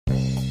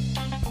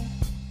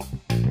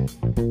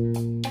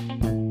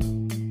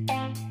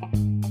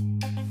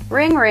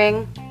Ring,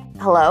 ring.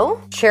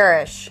 Hello?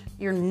 Cherish,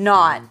 you're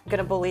not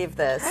gonna believe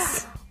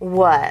this.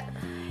 What?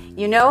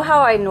 You know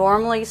how I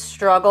normally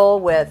struggle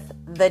with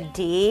the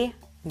D?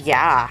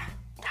 Yeah.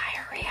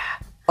 Diarrhea.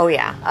 Oh,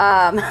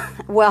 yeah.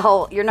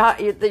 Well, you're not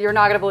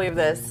gonna believe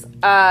this.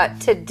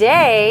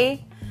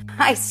 Today,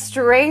 I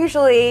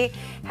strangely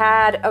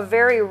had a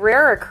very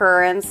rare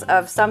occurrence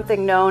of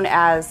something known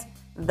as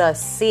the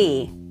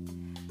C.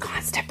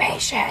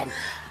 Constipation.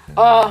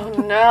 Oh,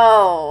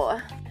 no.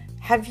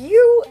 Have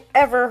you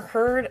ever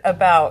heard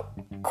about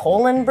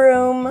colon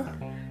broom?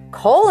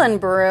 Colon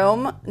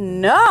broom?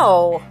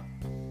 No.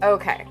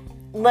 Okay,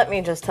 let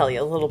me just tell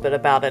you a little bit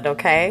about it,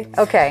 okay?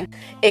 Okay.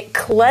 It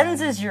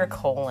cleanses your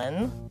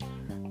colon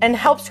and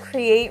helps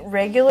create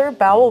regular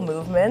bowel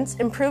movements,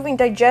 improving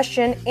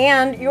digestion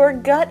and your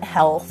gut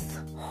health.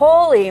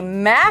 Holy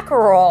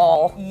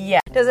mackerel. Yeah.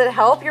 Does it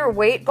help your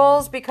weight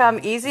goals become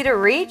easy to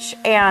reach?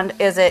 And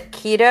is it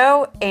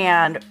keto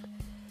and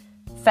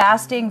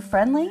fasting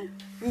friendly?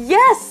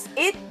 Yes,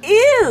 it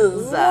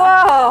is!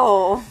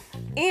 Whoa.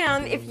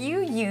 And if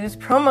you use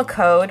promo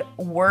code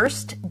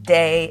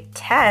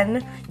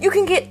WORSTDAY10, you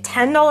can get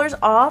 $10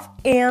 off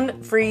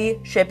and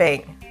free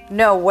shipping.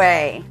 No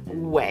way.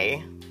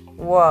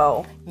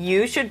 Whoa.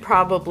 You should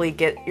probably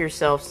get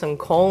yourself some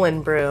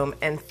colon broom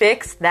and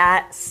fix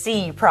that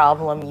C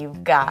problem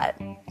you've got.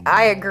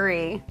 I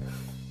agree.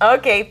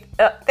 Okay,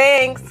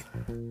 thanks.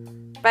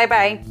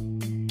 Bye-bye.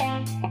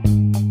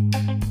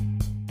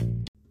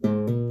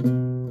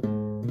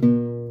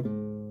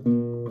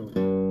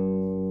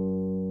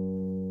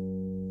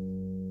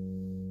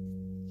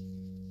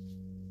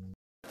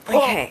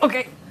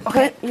 Okay.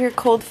 Put your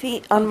cold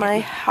feet on my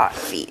hot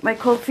feet. My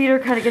cold feet are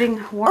kind of getting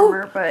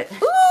warmer, but...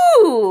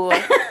 Ooh!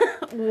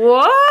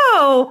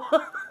 Whoa!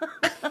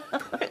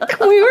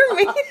 We were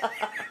made...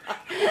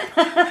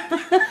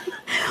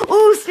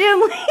 Ooh,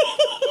 Stanley!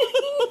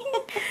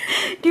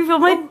 Do you feel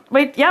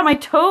my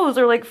toes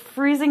are like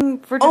freezing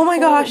for Oh my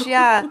gosh,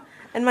 yeah.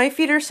 And my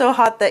feet are so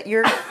hot that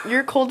your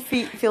cold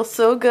feet feel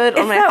so good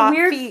on my hot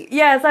feet.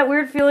 Yeah, it's that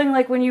weird feeling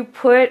like when you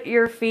put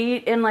your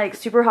feet in like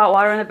super hot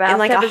water in the bathtub. In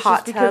like a it's hot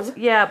just because, tub.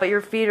 Yeah, but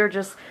your feet are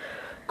just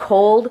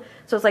cold,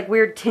 so it's like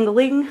weird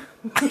tingling.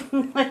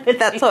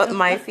 That's what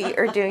my feet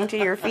are doing to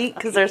your feet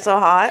because they're so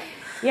hot.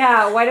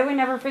 Yeah, why did we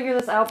never figure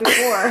this out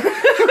before?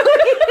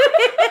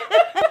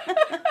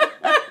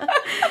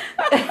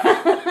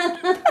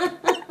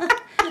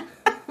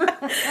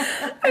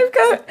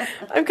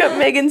 I've got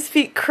Megan's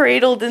feet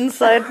cradled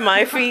inside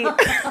my feet.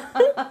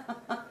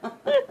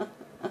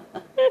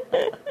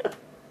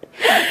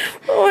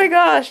 Oh my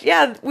gosh,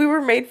 yeah, we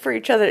were made for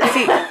each other.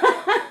 See,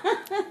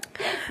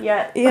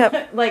 yeah,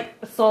 yep. Like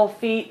soul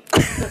feet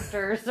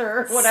sisters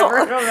or whatever.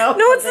 I don't know.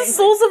 No, it's the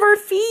soles of our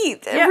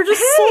feet. Yeah. We're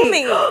just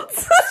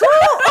soulmates.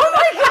 Oh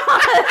my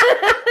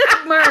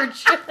god!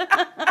 Merch.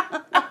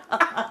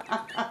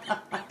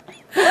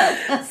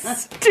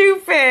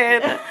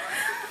 Stupid.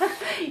 All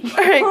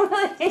right.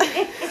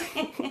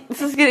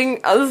 This is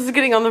getting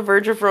on the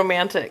verge of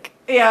romantic.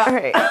 Yeah. All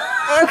right.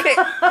 Okay.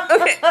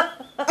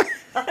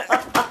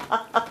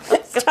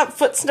 Stop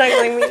foot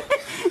snuggling me.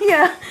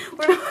 Yeah.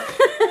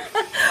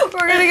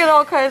 We're gonna get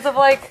all kinds of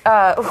like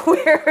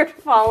weird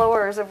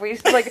followers if we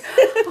like.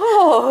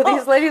 Oh,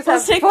 these ladies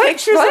have take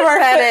pictures of our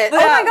fetish.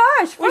 foot. Oh my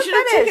gosh, we should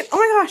have taken. Oh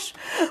my gosh,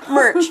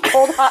 merch.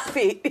 Old hot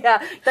feet.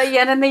 Yeah, the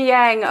yin and the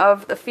yang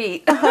of the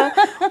feet.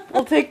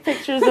 We'll take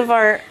pictures of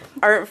our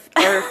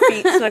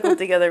feet snuggled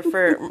together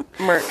for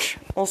merch.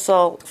 We'll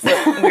sell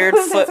weird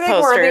foot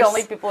posters. We're the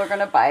only people who are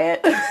gonna buy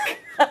it.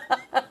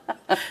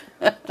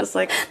 Just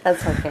like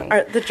that's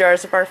okay. The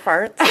jars of our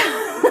farts.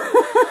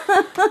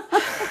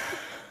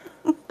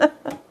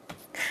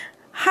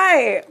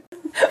 Hi,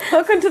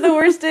 welcome to the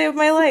worst day of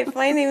my life.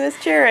 My name is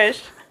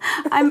Cherish.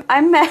 I'm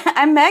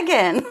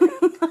Megan.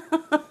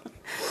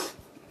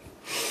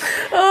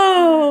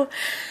 Oh,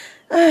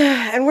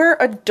 and we're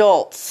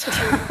adults,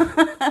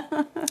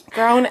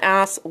 grown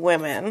ass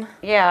women.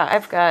 Yeah,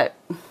 I've got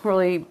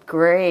really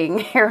graying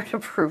hair to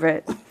prove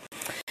it.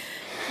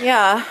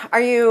 Yeah,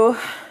 are you?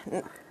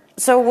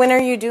 So when are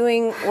you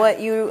doing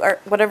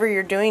whatever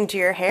you're doing to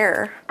your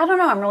hair? I don't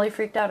know. I'm really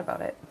freaked out about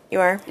it.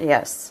 You are?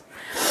 Yes.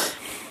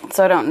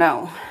 So I don't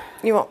know.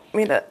 You want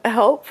me to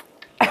help?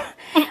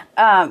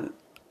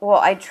 Well,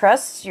 I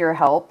trust your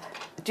help.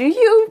 Do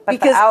you? But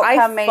because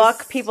I may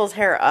fuck people's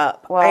hair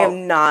up. Well, I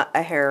am not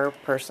a hair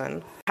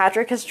person.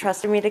 Patrick has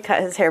trusted me to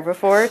cut his hair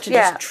before to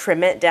just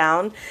trim it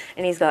down.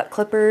 And he's got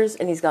clippers,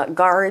 and he's got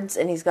guards,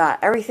 and he's got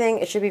everything.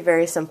 It should be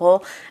very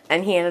simple.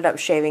 And he ended up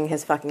shaving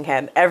his fucking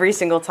head every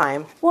single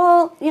time.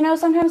 Well,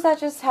 sometimes that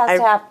just has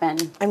to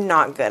happen. I'm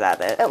not good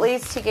at it. At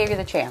least he gave you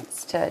the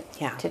chance to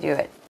do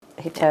it.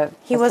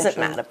 He wasn't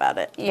mad about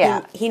it.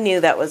 Yeah. He knew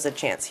that was a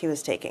chance he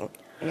was taking.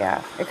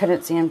 Yeah, I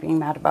couldn't see him being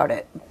mad about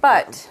it.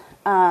 But,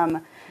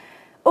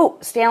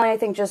 Stanley, I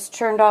think, just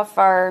turned off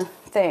our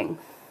thing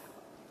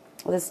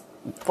with his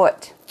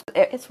foot.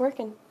 It's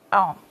working.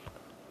 Oh.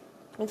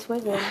 It's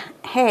wiggling.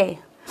 Hey,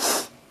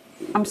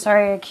 I'm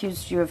sorry I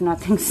accused you of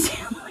nothing,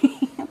 Stanley.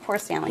 poor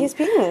Stanley. He's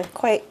being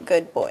quite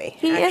good boy.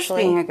 He is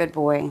being a good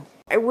boy.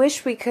 I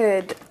wish we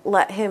could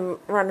let him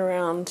run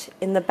around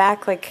in the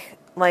back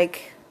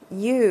like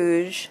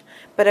huge,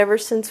 but ever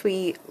since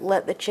we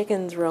let the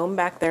chickens roam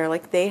back there,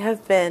 like they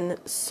have been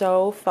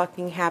so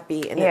fucking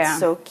happy and it's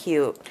so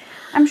cute.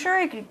 I'm sure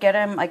I could get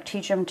him, like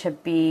teach him to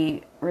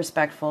be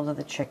respectful to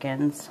the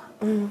chickens.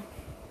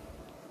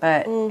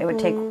 But it would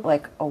take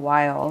like a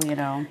while, you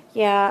know.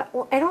 Yeah,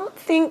 well, I don't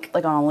think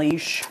like on a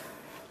leash.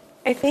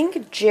 I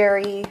think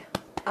Jerry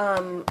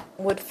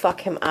would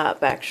fuck him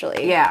up,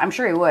 actually. Yeah, I'm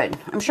sure he would.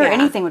 I'm sure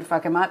anything would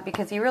fuck him up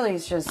because he really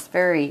is just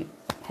very.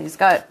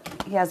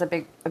 He has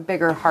a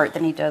bigger heart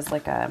than he does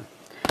like a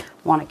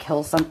want to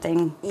kill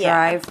something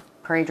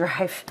prey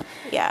drive.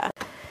 Yeah.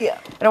 Yeah.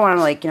 I don't want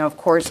to like, you know, of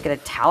course, get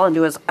a talon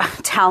to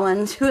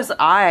his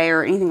eye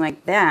or anything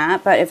like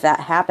that. But if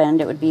that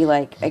happened, it would be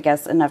like, I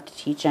guess, enough to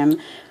teach him,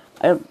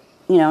 you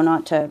know,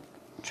 not to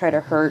try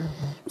to hurt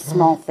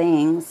small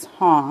things,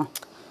 huh?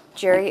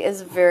 Jerry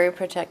is very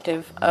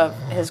protective of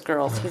his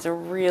girls. He's a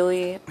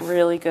really,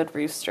 really good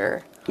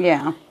rooster.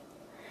 Yeah.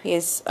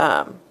 He's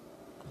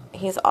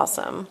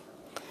awesome.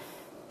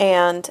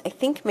 And I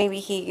think maybe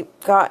he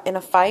got in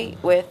a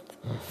fight with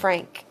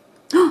Frank,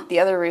 the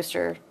other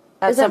rooster,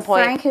 at some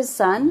point. Is Frank his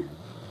son?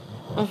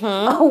 Mm-hmm.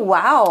 Oh,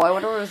 wow. I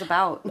wonder what it was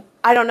about.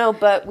 I don't know,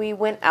 but we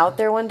went out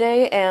there one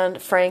day, and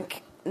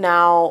Frank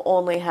now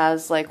only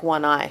has, like,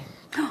 one eye.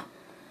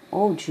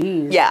 Oh,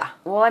 geez. Yeah.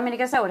 Well, I mean, I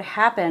guess that would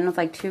happen with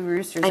like two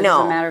roosters. I know. It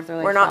doesn't matter if they're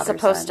like We're not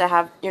supposed to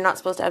have. You're not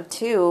supposed to have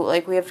two.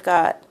 Like we've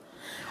got,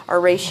 our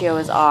ratio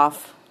is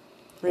off,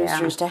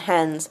 roosters to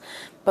hens,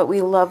 but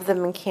we love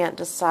them and can't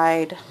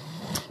decide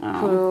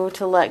who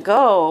to let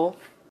go.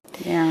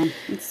 Yeah,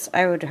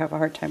 I would have a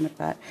hard time with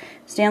that.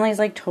 Stanley's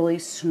like totally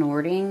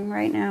snorting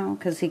right now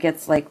because he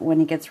gets like when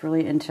he gets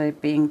really into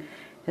being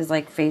his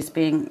like face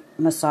being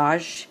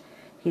massaged,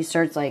 he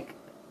starts like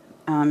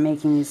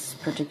making these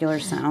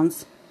particular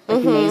sounds.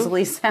 Like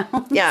nasally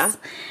sounds. Yeah.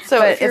 So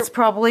but it's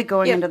probably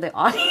going into the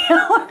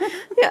audio.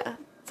 Yeah.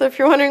 So if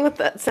you're wondering what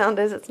that sound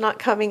is, it's not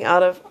coming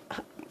out of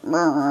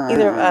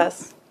either of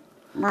us.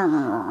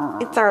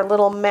 It's our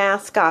little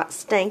mascot,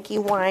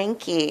 Stanky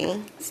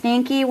Wanky.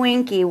 Stinky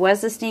Winky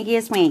was the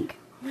stinkiest wink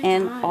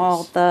in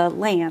all the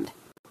land.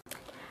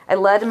 I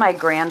led my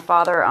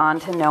grandfather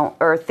on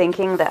to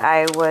thinking that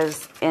I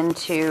was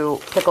into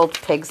pickled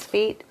pig's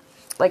feet,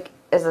 like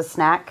as a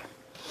snack.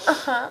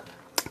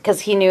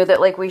 Because he knew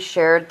that, like, we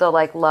shared the,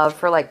 like, love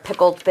for, like,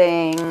 pickled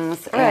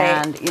things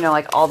and, you know,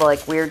 like, all the,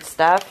 like, weird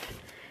stuff.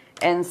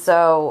 And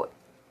so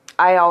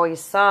I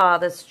always saw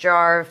this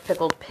jar of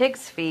pickled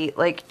pig's feet,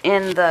 like,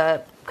 in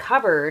the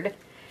cupboard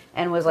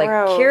and was, like,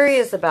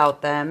 curious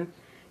about them.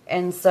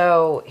 And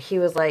so he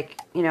was, like,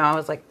 you know, I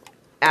was, like,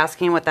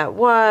 asking what that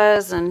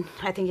was. And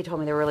I think he told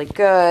me they were really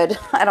good.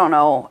 I don't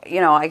know.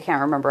 You know, I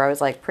can't remember. I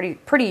was, like,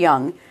 pretty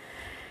young.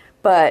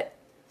 But,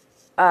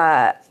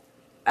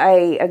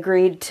 I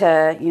agreed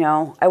to, you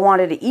know, I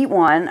wanted to eat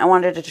one. I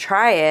wanted to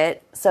try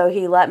it. So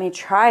he let me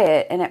try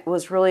it. And it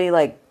was really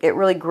like, it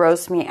really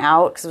grossed me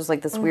out because it was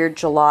like this weird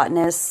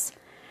gelatinous,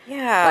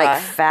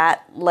 like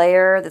fat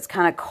layer that's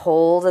kind of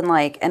cold. And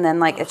like, and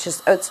then like, it's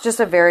just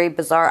a very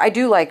bizarre, I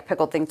do like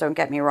pickled things, don't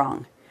get me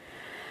wrong.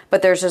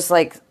 But there's just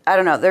like, I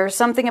don't know, there's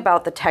something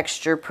about the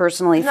texture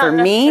personally for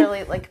me. Not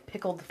necessarily like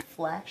pickled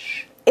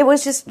flesh. It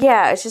was just,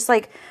 it's just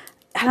like,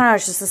 I don't know,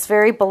 it's just this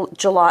very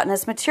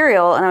gelatinous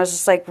material, and I was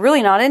just, like,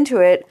 really not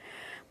into it,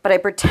 but I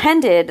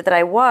pretended that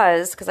I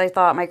was, because I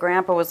thought my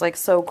grandpa was, like,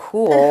 so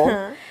cool,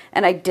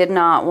 and I did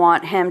not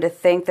want him to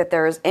think that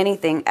there was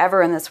anything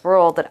ever in this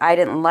world that I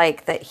didn't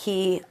like, that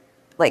he,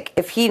 like,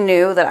 if he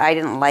knew that I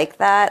didn't like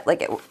that,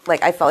 like,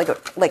 I felt like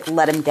it would, like,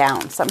 let him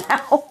down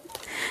somehow.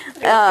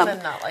 He was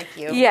gonna not like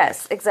you.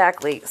 Yes,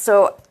 exactly.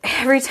 So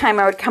every time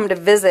I would come to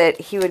visit,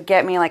 he would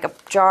get me, like, a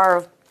jar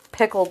of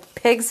pickled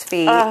pig's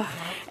feet.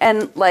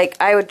 And, like,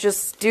 I would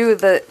just do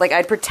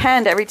I'd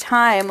pretend every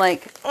time,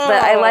 like,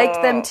 that I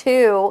liked them,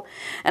 too.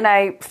 And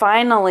I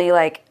finally,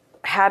 like,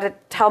 had to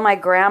tell my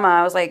grandma,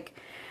 I was like,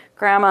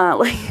 Grandma,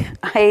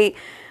 like,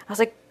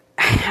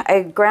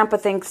 Grandpa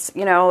thinks,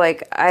 you know,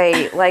 like,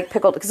 I like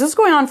pickled, because this was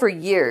going on for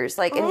years,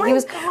 like, and he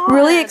was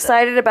really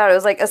excited about it. It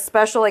was, like, a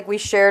special, like, we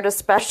shared a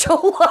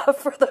special love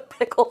for the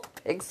pickled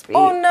pig's feet.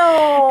 Oh,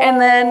 no. And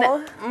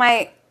then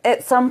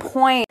at some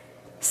point,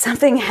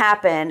 something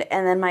happened,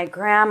 and then my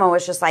grandma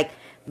was just like,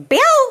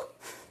 Bill,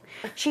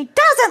 she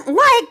doesn't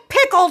like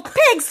pickled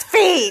pig's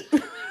feet.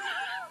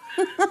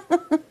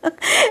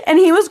 And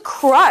he was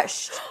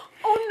crushed.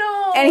 Oh,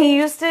 no. And he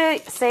used to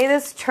say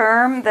this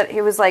term that he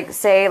was like,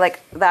 say,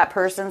 like, that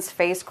person's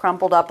face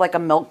crumpled up like a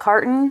milk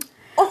carton.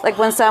 Like,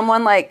 when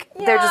someone, like,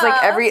 they're just,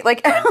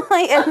 like,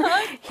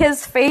 and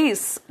his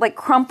face, like,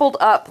 crumpled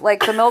up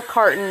like the milk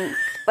carton.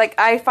 Like,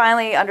 I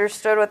finally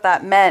understood what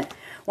that meant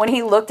when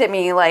he looked at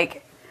me,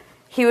 like,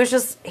 he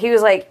was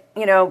like,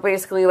 you know,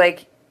 basically,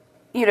 like,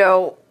 you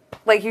know,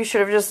 like, you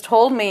should have just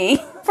told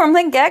me from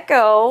the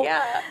get-go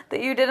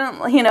that you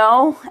didn't, you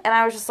know? And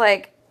I was just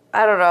like,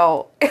 I don't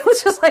know. It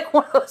was just, like,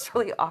 one of those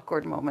really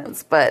awkward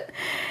moments. But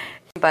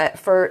But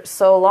for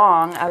so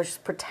long, I was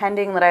just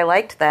pretending that I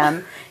liked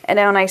them. And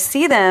then when I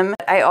see them,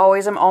 I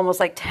always am almost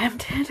like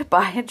tempted to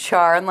buy a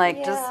jar and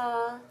like just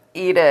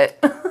eat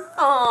it.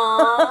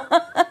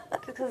 Aww.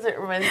 Because it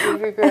reminds you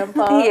of your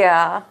grandpa.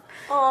 Yeah.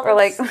 Aww, or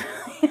like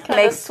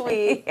make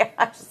sweet.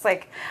 Yeah, just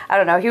like, I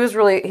don't know.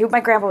 My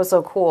grandpa was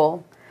so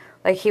cool.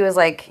 Like he was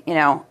like, I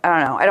don't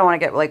know. I don't want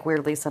to get like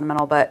weirdly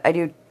sentimental, but I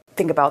do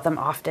think about them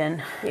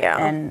often. Yeah.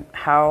 And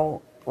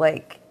how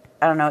like,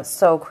 I don't know, it's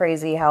so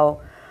crazy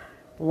how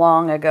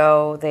long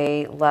ago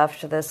they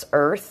left this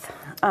earth.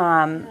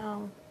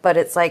 But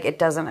it's like, it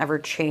doesn't ever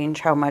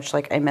change how much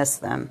like I miss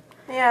them.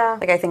 Yeah.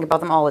 Like I think about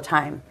them all the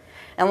time.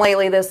 And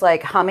lately this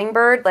like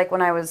hummingbird, like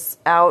when I was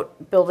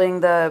out building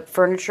the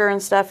furniture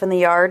and stuff in the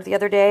yard the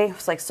other day, it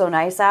was like so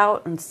nice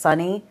out and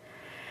sunny.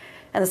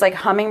 And this like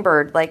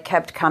hummingbird like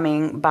kept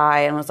coming by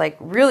and was like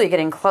really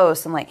getting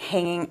close and like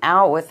hanging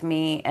out with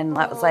me. And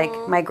that was like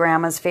my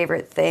grandma's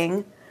favorite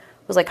thing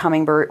was like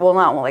hummingbird. Well,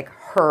 not like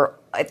her,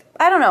 I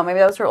don't know, maybe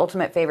that was her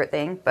ultimate favorite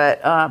thing,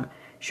 but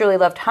she really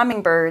loved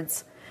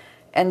hummingbirds.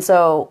 And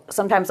so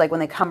sometimes like when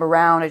they come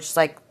around, it just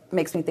like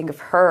makes me think of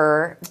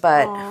her.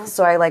 But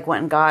so I like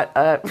went and got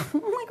a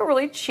like a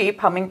really cheap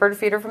hummingbird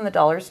feeder from the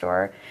dollar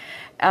store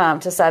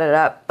to set it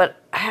up. But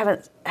I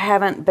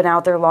haven't been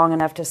out there long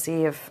enough to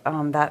see if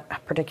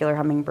that particular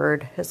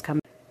hummingbird has come.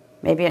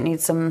 Maybe it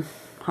needs some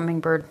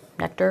hummingbird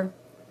nectar.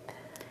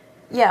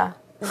 Yeah.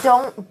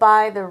 Don't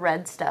buy the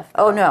red stuff.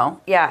 Though. Oh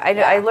no. Yeah,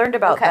 I learned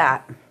about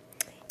that.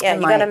 Yeah,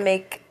 and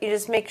you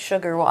just make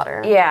sugar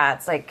water. Yeah,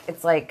 it's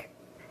like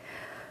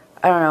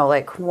I don't know,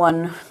 like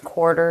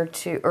 1/4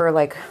 to, or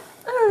like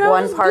I don't know,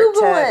 one just part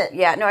Google to. it.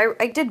 Yeah, no,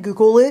 I did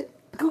Google it.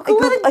 I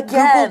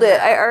Googled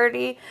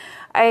it.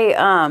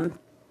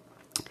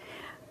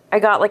 I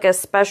got like a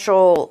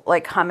special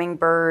like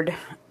hummingbird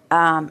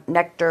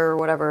nectar or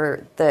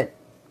whatever that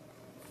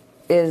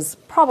is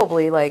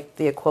probably like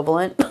the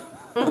equivalent.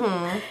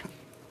 Mm-hmm.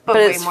 But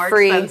way it's more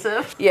free.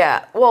 Expensive.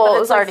 Yeah. Well, it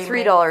was like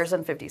already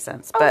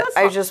 $3.50. But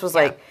I just was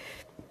like,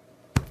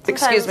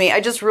 excuse me,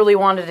 I just really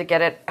wanted to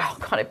get it. Oh,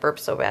 God, I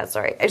burped so bad.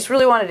 Sorry. I just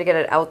really wanted to get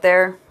it out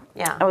there.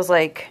 Yeah. I was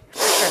like,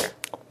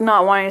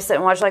 not wanting to sit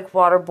and watch like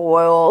water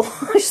boil.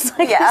 I just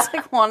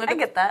like wanted to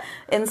get that.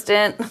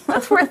 Instant.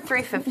 That's worth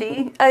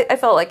 $3.50. I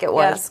felt like it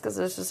was because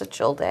it was just a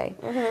chill day.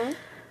 Mm-hmm.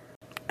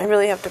 I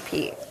really have to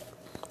pee.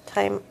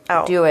 Time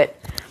out. Do it.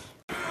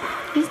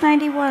 He's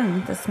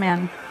 91, this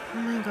man. Oh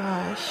my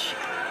gosh.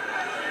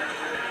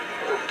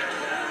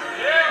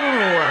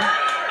 Oh.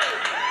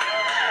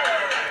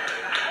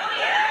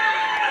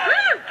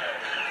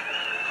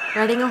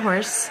 Riding a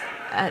horse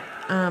at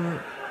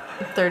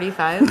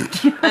 35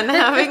 and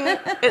having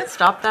it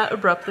stop that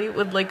abruptly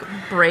would like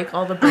break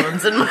all the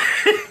bones in my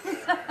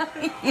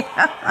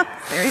yeah,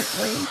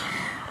 seriously.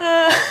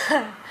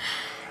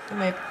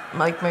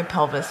 My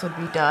pelvis would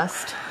be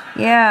dust.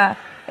 Yeah.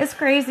 It's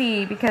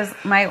crazy because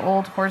my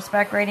old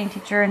horseback riding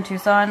teacher in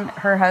Tucson,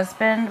 her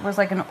husband was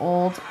like an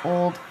old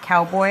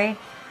cowboy,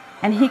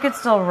 and he could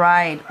still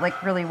ride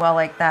like really well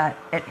like that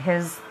at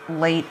his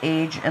late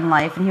age in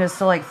life, and he was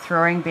still like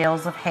throwing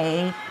bales of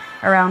hay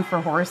around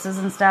for horses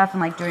and stuff and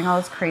like doing all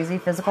this crazy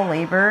physical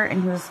labor,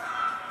 and he was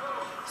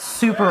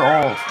super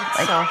old. It's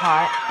like, so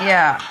hot.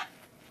 Yeah.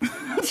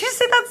 Did you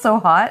say that's so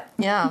hot?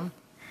 Yeah.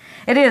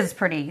 It is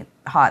pretty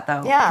hot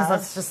though. Yeah. Because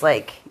that's just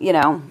like, I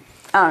don't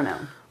know.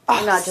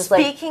 Oh, not just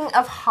speaking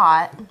of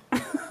hot,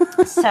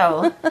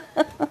 so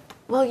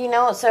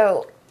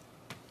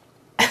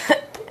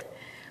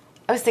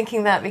I was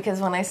thinking that because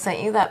when I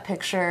sent you that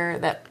picture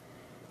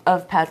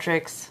of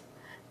Patrick's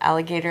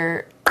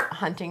alligator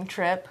hunting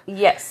trip,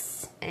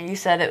 yes, and you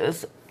said it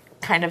was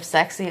kind of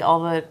sexy, all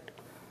the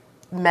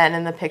men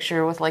in the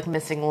picture with like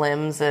missing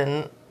limbs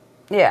and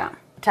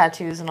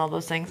tattoos and all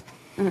those things.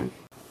 Mm-hmm.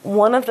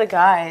 One of the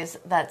guys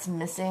that's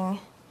missing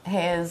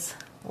his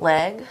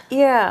leg,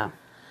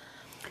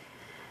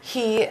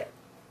 he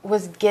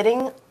was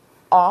getting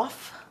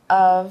off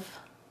of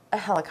a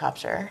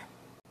helicopter,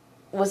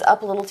 was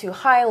up a little too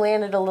high,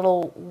 landed a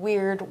little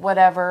weird,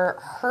 whatever,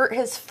 hurt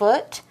his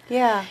foot,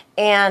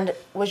 and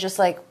was just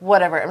like,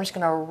 whatever, I'm just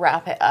going to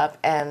wrap it up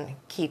and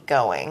keep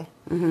going.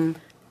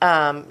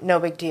 Mm-hmm. No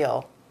big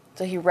deal.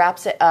 So he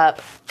wraps it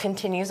up,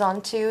 continues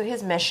on to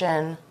his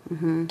mission,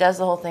 does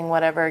the whole thing,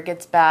 whatever,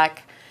 gets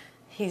back.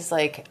 He's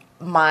like,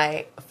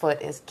 my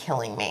foot is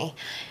killing me.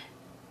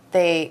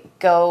 They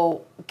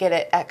go get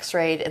it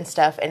x-rayed and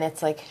stuff, and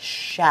it's like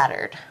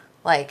shattered.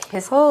 Like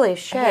his holy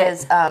shit.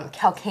 His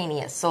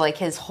calcaneus, so like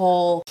his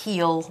whole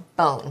heel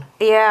bone.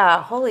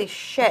 Yeah, holy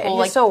shit. And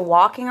he's still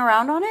walking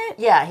around on it?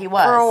 Yeah, he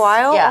was. For a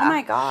while? Yeah. Oh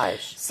my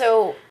gosh.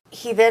 So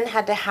he then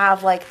had to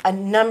have like a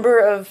number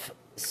of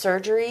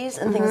surgeries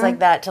and things like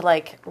that to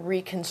like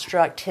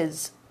reconstruct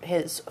his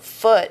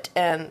foot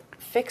and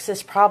fix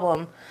this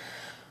problem.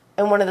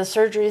 And one of the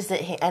surgeries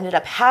that he ended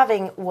up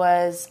having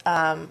was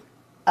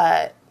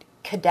a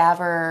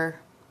cadaver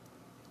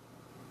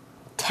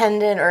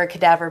tendon or a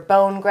cadaver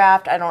bone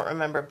graft. I don't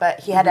remember,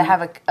 but he had to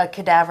have a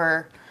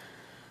cadaver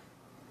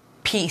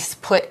piece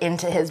put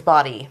into his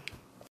body.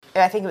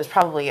 I think it was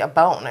probably a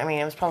bone. I mean,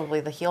 it was probably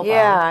the heel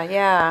bone.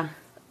 Yeah.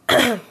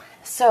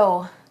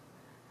 So,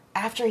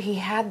 after he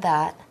had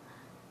that,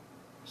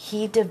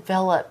 he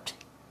developed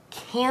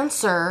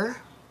cancer.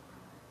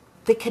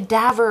 The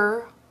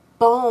cadaver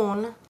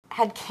bone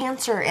had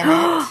cancer in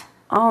it.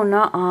 Oh,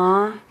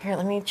 nuh-uh. Here,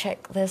 let me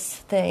check this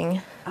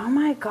thing. Oh,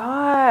 my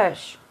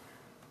gosh.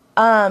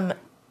 And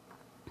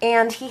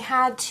he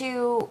had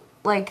to,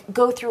 like,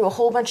 go through a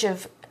whole bunch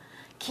of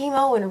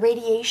chemo and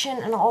radiation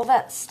and all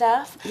that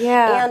stuff.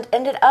 Yeah. And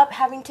ended up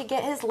having to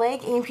get his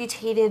leg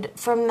amputated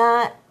from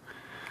the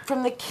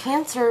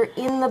cancer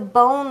in the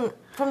bone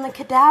from the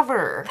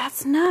cadaver.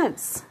 That's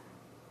nuts.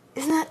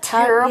 Isn't that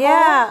terrible?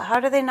 Yeah. How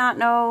do they not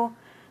know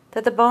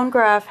that the bone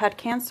graft had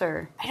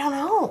cancer? I don't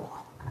know.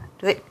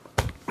 Do they...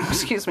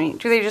 Excuse me.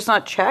 Do they just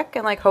not check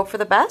and, like, hope for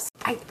the best?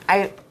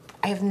 I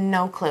have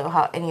no clue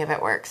how any of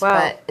it works, Wow.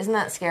 but isn't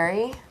that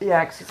scary?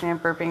 Yeah, excuse me. I'm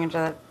burping into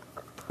the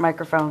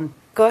microphone.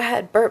 Go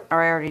ahead, burp.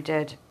 Or I already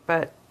did,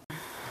 but...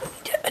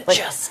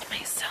 Adjust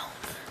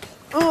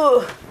myself.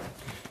 Ugh.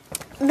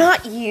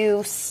 Not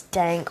you,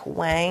 stank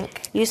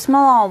wank. You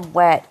smell all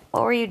wet.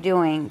 What were you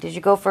doing? Did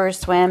you go for a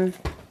swim?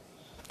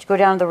 Did you go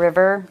down to the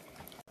river?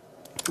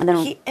 And then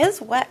He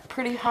is wet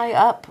pretty high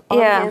up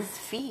on his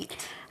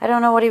feet. I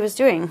don't know what he was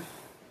doing.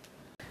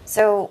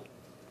 So,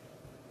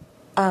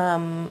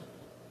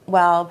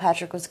 while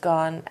Patrick was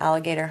gone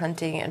alligator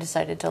hunting, I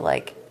decided to,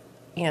 like,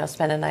 you know,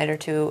 spend a night or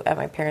two at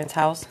my parents'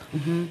 house.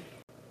 Mm-hmm.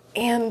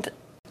 And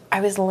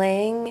I was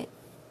laying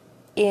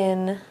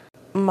in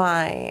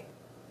my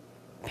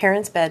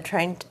parents' bed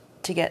trying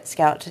to get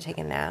Scout to take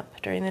a nap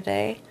during the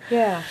day.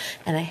 Yeah.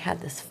 And I had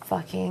this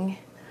fucking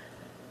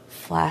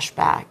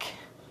flashback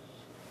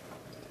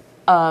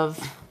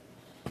of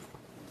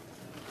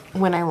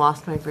when I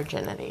lost my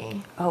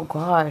virginity. Oh,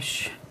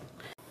 gosh.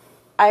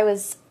 I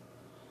was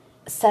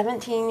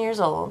 17 years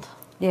old.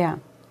 Yeah.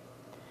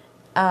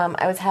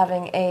 I was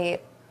having a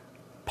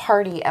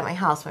party at my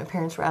house. My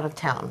parents were out of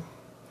town.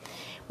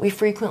 We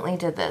frequently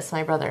did this,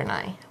 my brother and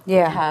I.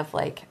 Yeah. We'd have,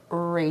 like,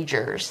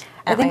 ragers.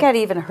 I think I'd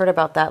even heard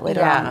about that later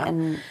Yeah. on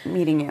in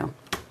meeting you.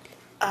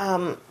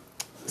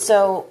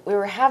 So we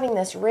were having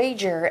this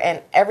rager,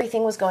 and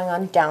everything was going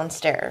on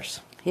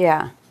downstairs.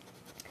 Yeah.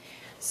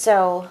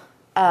 So,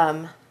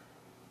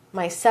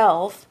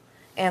 myself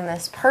and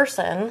this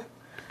person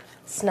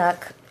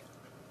snuck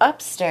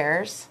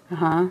upstairs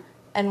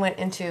and went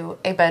into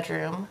a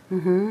bedroom.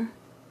 Mm-hmm.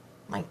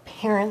 My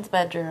parents'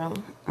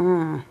 bedroom.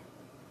 Mm.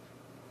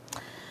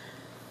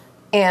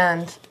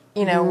 And,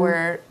 you know,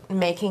 we're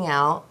making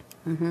out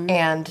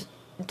and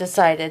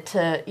decided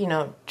to, you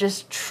know,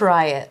 just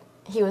try it.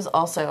 He was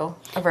also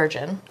a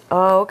virgin.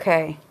 Oh,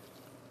 okay.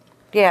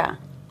 Yeah.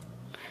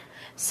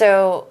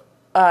 So,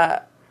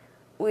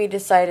 we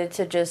decided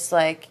to just,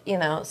 like, you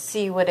know,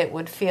 see what it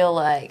would feel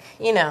like,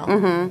 you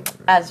know,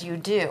 as you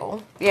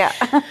do. Yeah.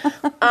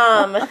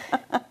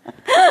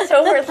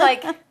 So we're,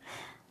 like,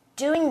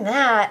 doing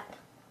that,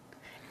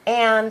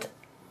 and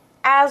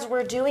as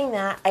we're doing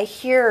that, I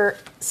hear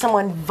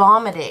someone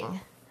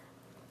vomiting,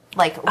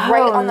 like,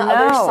 right on the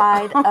other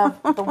side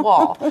of the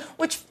wall,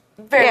 which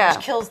very much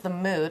kills the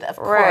mood, of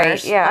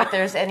course. Yeah. If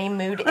there's any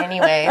mood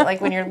anyway,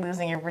 like when you're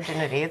losing your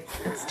virginity,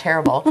 it's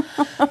terrible.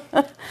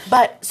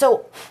 But,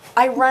 so,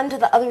 I run to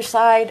the other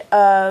side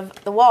of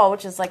the wall,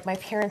 which is, like, my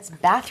parents'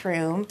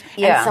 bathroom,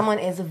 and someone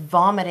is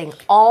vomiting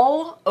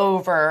all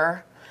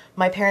over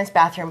my parents'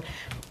 bathroom.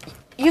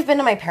 You've been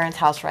to my parents'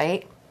 house,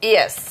 right?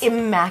 Yes.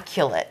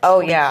 Immaculate.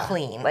 Oh, yeah.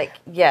 Clean. Like,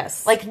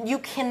 yes. Like, you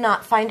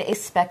cannot find a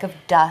speck of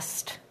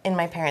dust in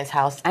my parents'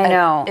 house. I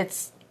know.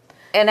 It's...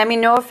 And I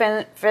mean, no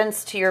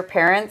offense to your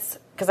parents,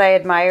 because I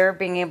admire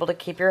being able to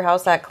keep your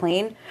house that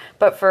clean.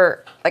 But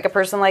for, like, a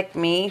person like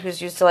me who's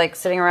used to, like,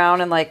 sitting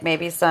around and, like,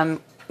 maybe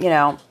some, you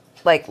know,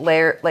 like,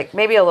 layer, like,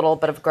 maybe a little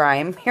bit of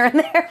grime here and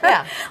there.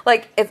 Yeah.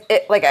 Like,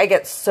 like, I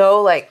get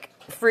so, like,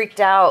 freaked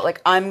out, like,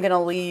 I'm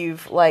gonna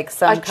leave, like,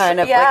 some kind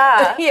of,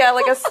 like,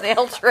 like a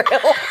snail trail.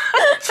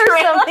 Or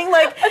something,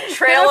 like, a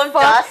trail of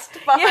dust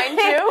behind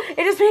you.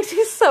 It just makes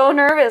me so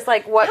nervous,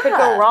 like, what could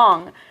go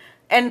wrong?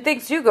 And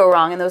things do go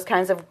wrong in those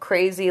kinds of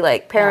crazy,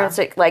 like, parents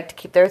that like to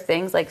keep their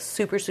things, like,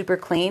 super, super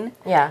clean.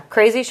 Yeah.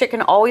 Crazy shit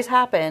can always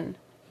happen.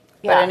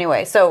 Yeah. But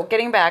anyway, so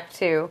getting back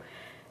to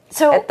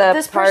at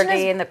the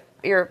party and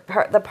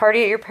the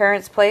party at your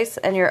parents' place,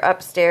 and you're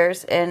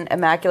upstairs in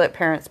immaculate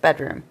parents'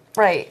 bedroom.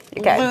 Right.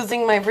 Okay.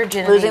 Losing my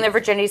virginity. Losing their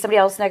virginity. Somebody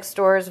else next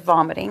door is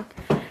vomiting.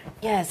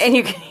 Yes. And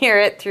you can hear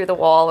it through the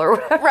wall or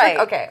whatever. Right.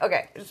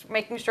 Okay. Just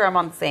making sure I'm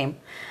on the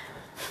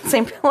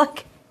same,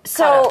 like.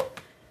 So,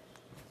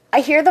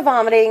 I hear the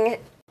vomiting.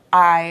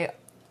 I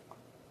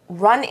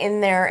run in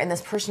there, and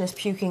this person is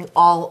puking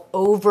all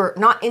over,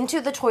 not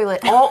into the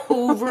toilet, all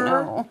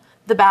over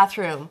the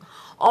bathroom,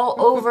 all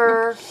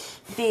over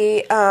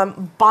the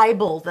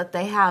Bible that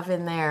they have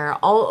in there,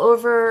 all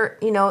over,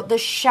 you know, the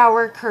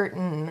shower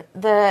curtain,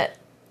 the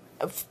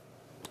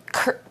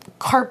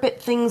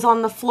carpet things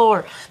on the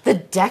floor, the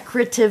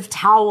decorative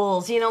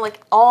towels, you know,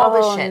 like all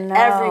the shit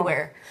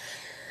everywhere.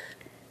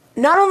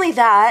 Not only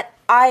that,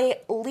 I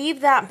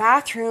leave that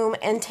bathroom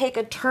and take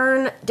a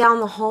turn down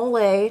the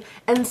hallway,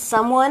 and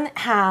someone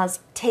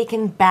has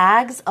taken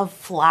bags of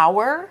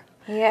flour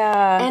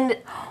and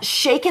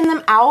shaken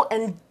them out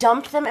and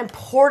dumped them and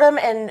poured them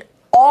and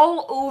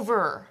all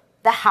over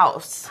the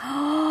house.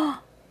 Whoa.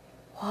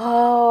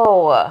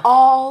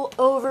 All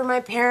over my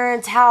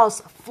parents'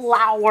 house.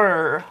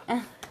 Flour.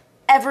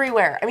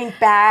 Everywhere. I mean,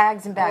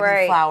 bags and bags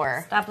of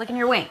flour. Stop licking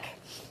your wink.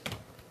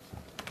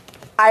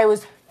 I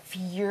was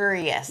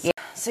furious. Yeah.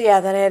 So yeah,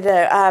 then I had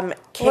to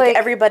kick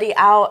everybody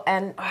out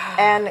and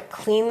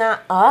clean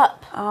that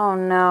up. Oh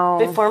no.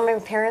 Before my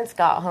parents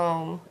got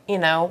home, you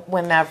know,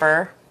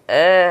 whenever.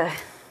 God,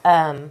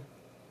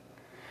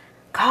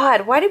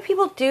 why do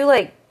people do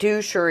like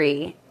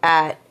douchery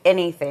at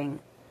anything?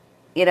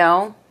 You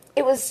know?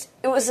 It was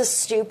a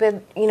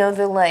stupid, you know,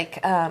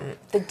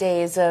 the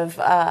days of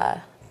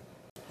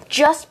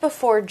just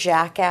before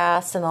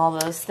Jackass and all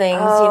those things,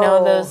 you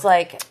know, those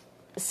like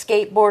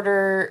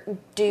skateboarder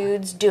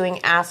dudes doing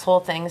asshole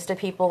things to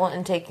people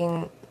and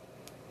taking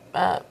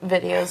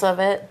videos of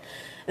it.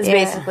 It's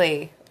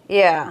basically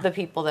the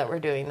people that were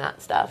doing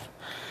that stuff.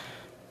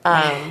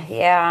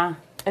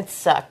 It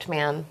sucked,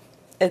 man.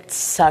 It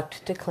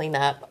sucked to clean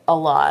up a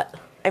lot.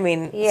 I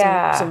mean,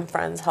 some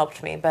friends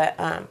helped me, but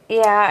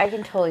I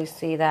can totally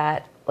see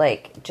that.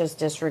 Like, just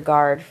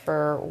disregard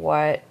for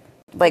what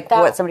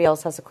somebody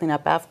else has to clean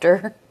up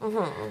after.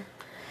 Mm-hmm.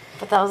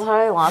 But that was how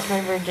I lost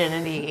my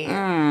virginity.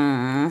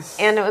 And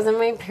it was in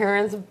my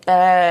parents'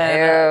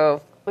 bed.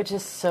 Ew. Which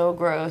is so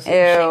gross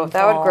and shameful.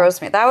 That would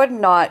gross me. That would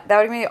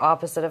be the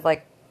opposite of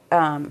like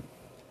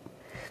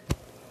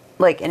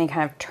any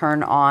kind of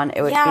turn on.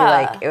 It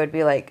would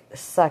be like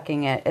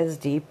sucking it as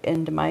deep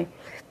into my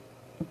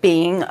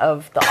being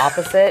of the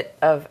opposite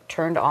of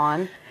turned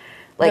on.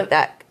 Like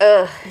that.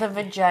 Ugh. The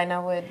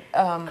vagina would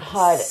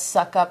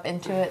suck up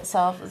into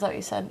itself. Is that what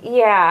you said?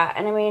 Yeah,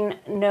 and I mean,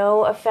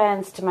 no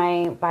offense to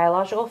my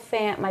biological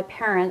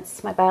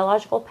parents,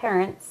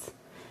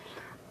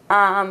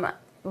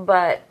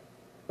 but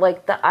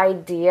like the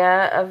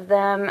idea of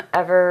them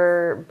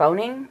ever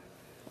boning.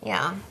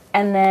 Yeah.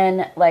 And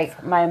then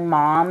like my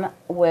mom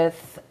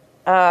with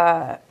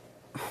that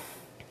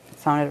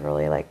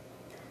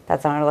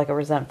sounded like a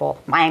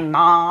resentful my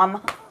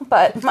mom,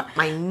 but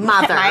my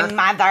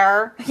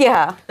mother.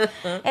 Yeah.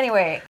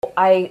 Anyway,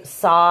 I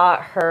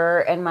saw her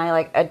and my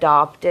like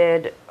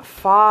adopted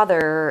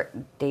father,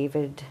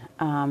 David,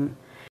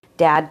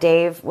 Dad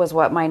Dave was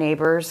what my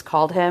neighbors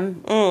called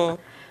him.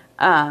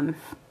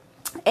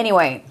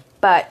 Anyway,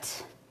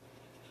 but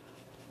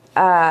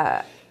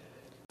no,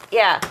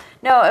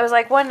 it was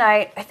like one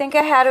night. I think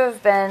I had to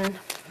have been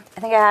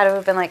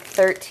like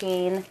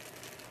 13,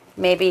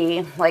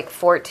 maybe like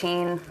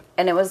 14,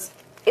 and it was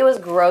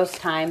gross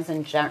times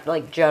in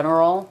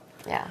general.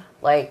 Yeah.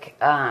 Like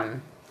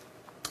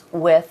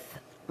with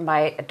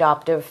my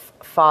adoptive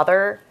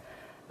father,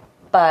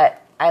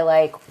 but I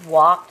like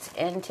walked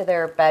into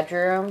their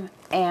bedroom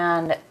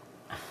and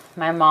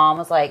my mom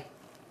was like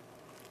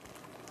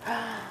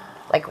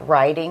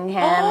riding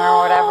him or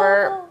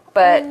whatever.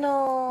 But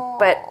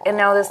and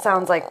now this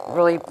sounds like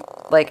really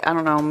like, I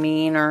don't know,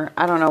 mean or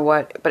I don't know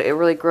what, but it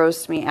really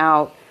grossed me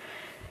out.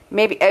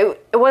 Maybe it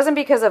wasn't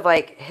because of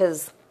like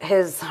his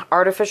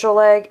artificial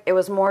leg. It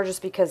was more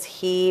just because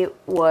he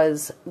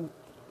was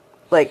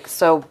like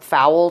so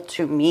foul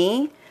to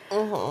me.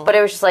 Mm-hmm. But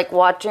it was just like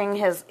watching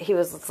he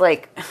was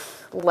like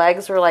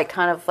legs were like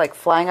kind of like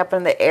flying up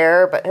in the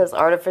air, but his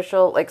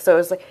artificial so it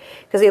was like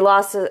because he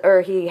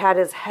had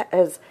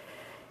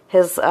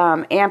his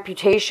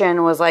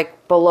amputation was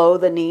like below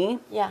the knee.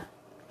 Yeah.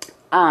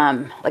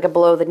 Like a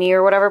below the knee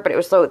or whatever, but it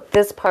was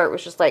this part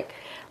was just like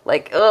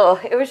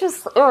it was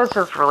just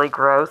really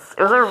gross.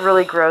 It was a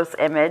really gross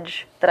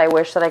image that I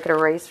wish that I could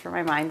erase from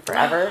my mind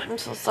forever. I'm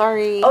so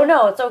sorry. Oh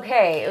no, it's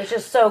okay. It was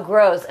just so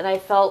gross, and I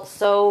felt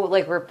so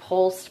like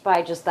repulsed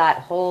by just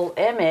that whole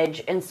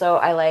image, and so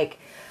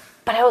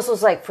but I also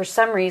was like, for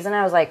some reason,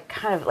 I was like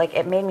kind of like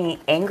it made me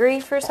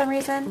angry for some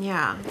reason.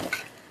 Yeah.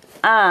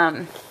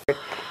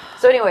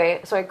 So anyway,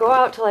 so I go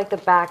out to like the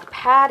back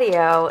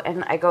patio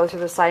and I go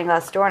through the sliding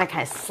glass door and I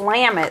kind of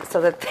slam it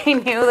so that they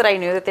knew that I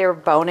knew that they were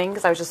boning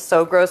because I was just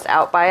so grossed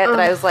out by it that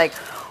I was like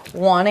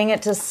wanting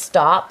it to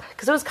stop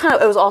because it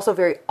was also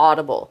very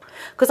audible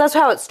because that's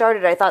how it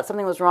started. I thought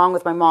something was wrong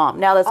with my mom.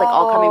 Now that's like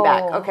all coming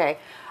back. Okay.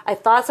 I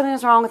thought something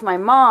was wrong with my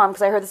mom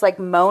because I heard this like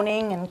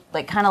moaning and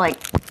like kind of like,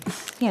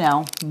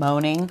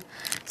 moaning.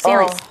 Saying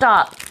like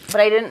stop. But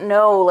I didn't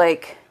know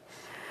like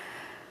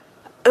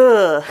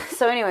ugh.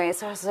 So anyway,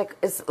 so I was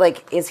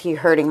like, is he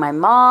hurting my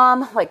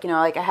mom? Like,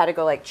 I had to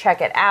go like check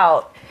it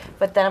out.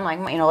 But then I'm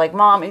like,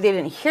 Mom, they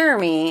didn't hear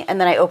me.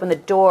 And then I open the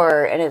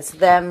door and it's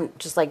them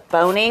just like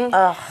boning.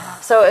 Ugh.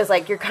 So it's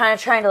like, you're kind of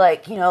trying to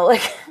like,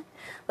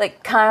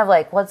 like kind of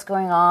like what's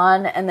going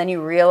on. And then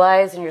you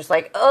realize and you're just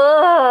like,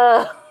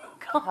 ugh.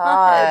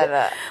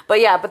 God.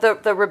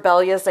 But the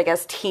rebellious, I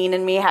guess, teen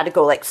in me had to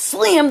go like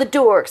slam the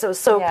door because I was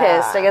so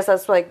pissed. I guess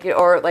that's like,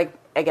 or like,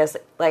 I guess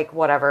like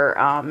whatever,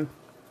 I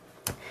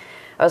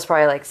was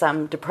probably like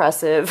some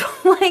depressive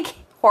like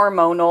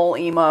hormonal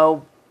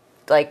emo,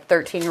 like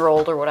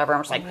 13-year-old or whatever.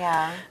 I'm just like,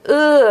 Yeah.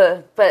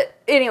 ugh. But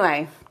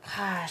anyway.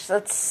 Gosh,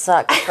 that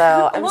sucks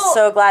though. I'm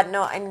so glad.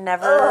 No, I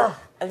never.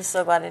 I'm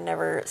so glad I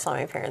never saw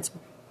my parents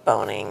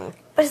boning.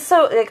 But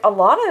so, like, a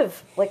lot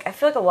of, like, I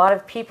feel like a lot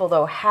of people,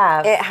 though,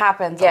 have. It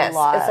happens a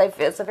lot.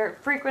 It's a very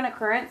frequent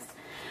occurrence.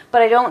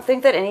 But I don't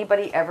think that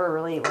anybody ever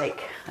really,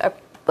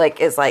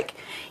 is like,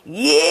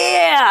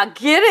 yeah,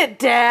 get it,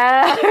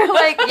 Dad. Or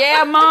like,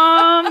 yeah,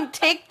 Mom,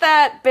 take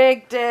that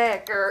big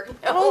dick. Or,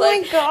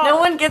 my God. No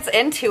one gets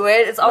into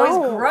it. It's always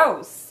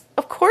gross.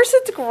 Of course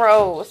it's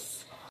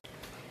gross.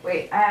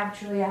 Wait, I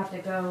actually have to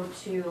go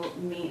to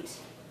meet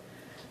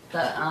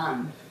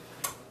the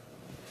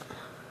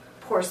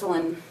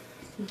porcelain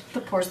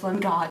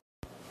god.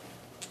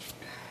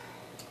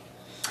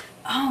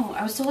 Oh,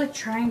 I was still like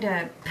trying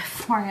to,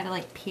 before I had to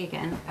like pee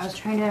again, I was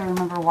trying to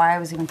remember why I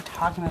was even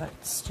talking about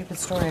that stupid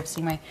story of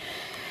seeing my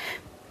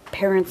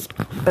parents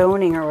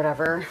boning or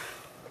whatever.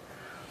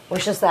 It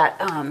was just that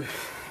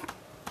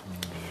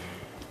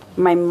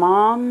my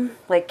mom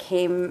like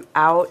came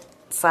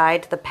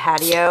outside to the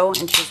patio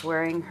and she's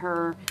wearing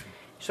her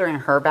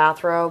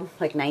bathrobe,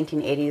 like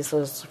 1980s, so it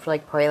was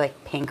like probably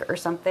like pink or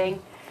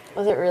something.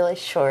 Was it really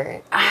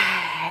short?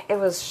 It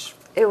was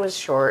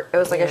short. It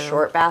was like a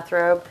short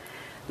bathrobe.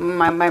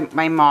 My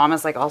mom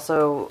is like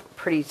also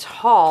pretty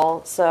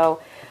tall,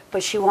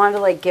 but she wanted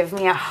to like give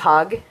me a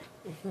hug,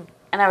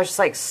 and I was just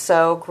like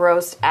so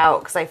grossed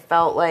out because I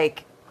felt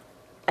like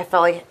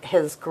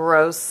his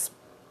gross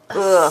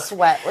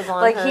sweat was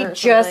on like her. he or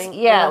just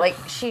something. like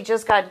she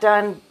just got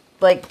done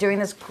like doing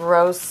this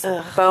gross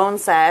bone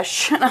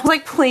sesh, and I was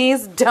like,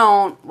 please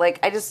don't. Like,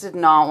 I just did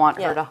not want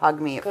her to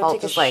hug me. It felt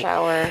take just a like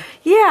shower.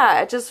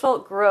 Yeah, it just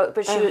felt gross.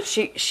 But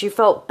she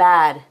felt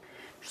bad.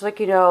 She's like,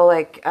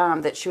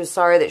 that she was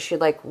sorry that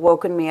she'd like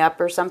woken me up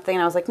or something.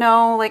 And I was like,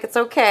 no, like it's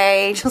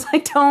okay. Just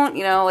like don't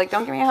give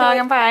me a hug.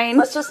 I'm fine.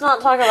 Let's just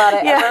not talk about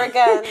it ever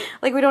again.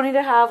 Like we don't need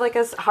to have like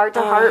a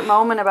heart-to-heart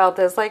moment about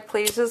this. Like,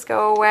 please just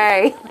go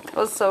away. That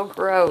was so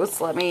gross.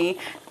 Let me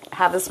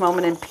have this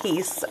moment in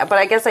peace. But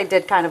I guess I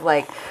did kind of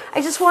like,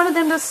 I just wanted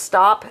them to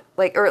stop,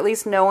 like, or at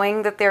least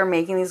knowing that they're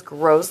making these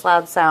gross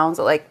loud sounds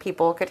that like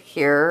people could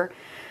hear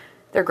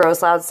their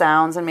gross loud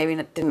sounds and maybe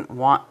didn't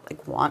want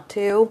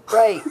to.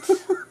 Right.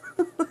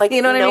 Like,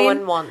 you know what I mean? No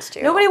one wants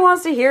to. Nobody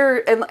wants to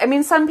hear, and I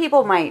mean, some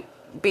people might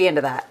be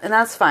into that, and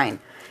that's fine.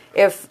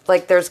 If,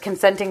 like, there's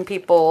consenting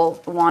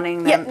people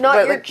wanting them. Yeah, not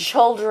your like,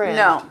 children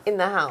no. in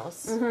the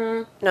house.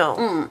 Mm-hmm. No.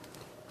 Mm.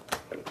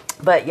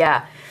 But,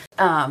 yeah.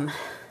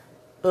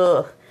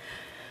 Ugh.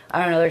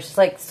 I don't know, there's just,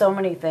 like, so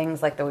many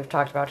things, like, that we've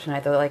talked about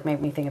tonight that, like,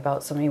 make me think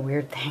about so many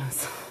weird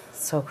things.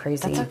 It's so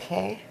crazy. That's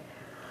okay.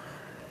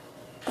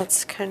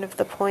 That's kind of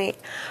the point.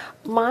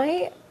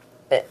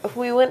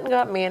 We went and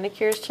got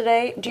manicures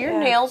today. Do your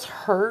nails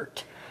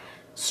hurt?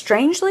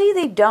 Strangely,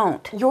 they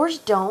don't. Yours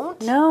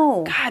don't?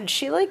 No. God,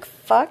 she like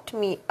fucked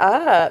me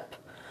up.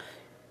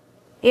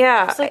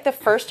 Yeah. It's like the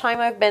first time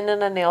I've been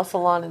in a nail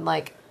salon in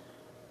like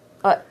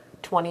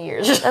 20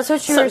 years. That's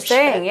what you were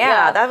saying.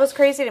 Yeah, that was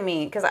crazy to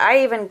me because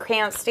I even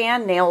can't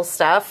stand nail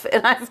stuff,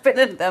 and I've been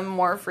in them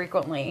more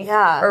frequently.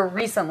 Yeah. Or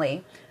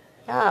recently.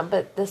 Yeah,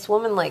 but this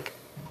woman like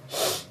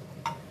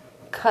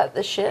cut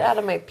the shit out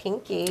of my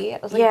pinky. I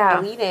was like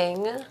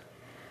bleeding.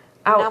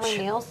 Ouch. Now my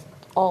nails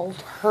all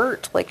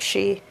hurt. Like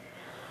she.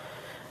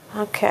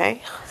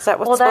 Okay, is that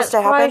what's supposed to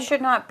happen? Well, that probably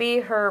should not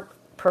be her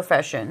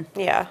profession.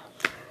 Yeah.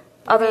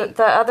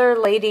 The other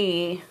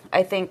lady,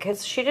 I think,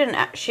 because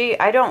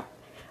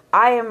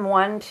I am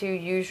one to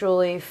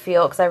usually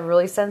feel, because I have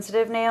really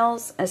sensitive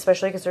nails,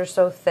 especially because they're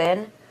so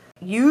thin.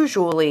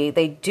 Usually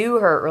they do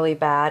hurt really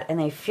bad, and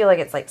they feel like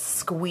it's like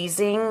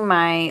squeezing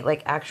my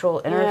like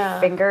actual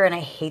inner finger, and I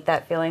hate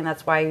that feeling.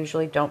 That's why I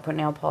usually don't put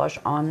nail polish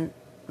on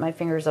my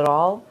fingers at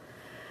all.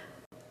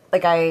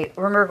 Like, I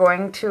remember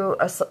going to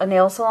a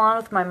nail salon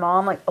with my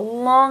mom like a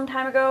long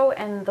time ago,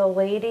 and the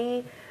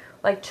lady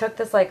like took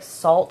this like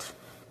salt.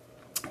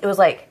 It was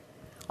like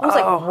almost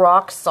like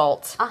rock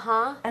salt.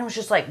 And was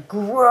just like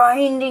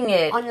grinding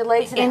it on your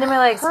legs into my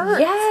legs. Hurts.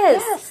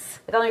 Yes.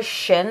 Like on your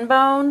shin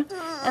bone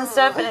and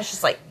stuff, and it's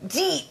just like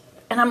deep.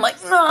 And I'm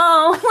like,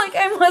 no, like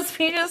I must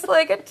be just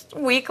like a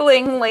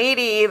weakling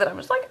lady that I'm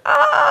just like,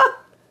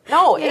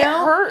 No, it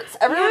hurts.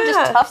 Everyone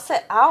just toughs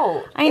it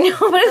out. I know,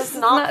 but it does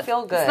not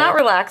feel good. It's not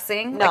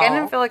relaxing. No. Like, I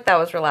didn't feel like that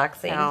was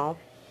relaxing. No.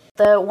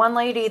 The one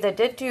lady that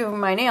did do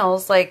my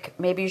nails, like,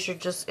 maybe you should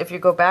just, if you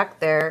go back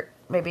there,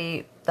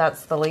 maybe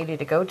that's the lady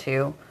to go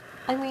to.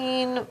 I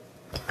mean,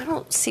 I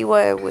don't see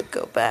why I would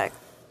go back.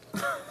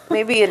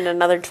 Maybe in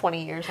another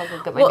 20 years I'll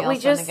go get my nails done again. Well, we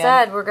just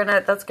said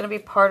that's gonna be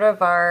part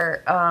of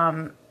our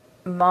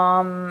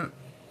mom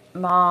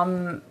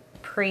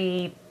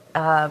pre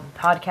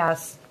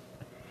podcast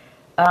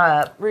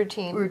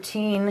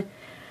routine,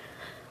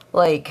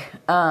 like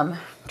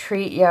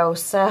treat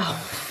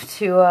yourself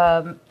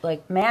to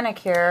like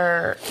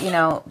manicure,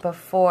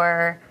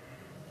 before.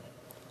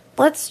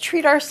 Let's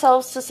treat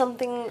ourselves to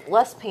something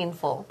less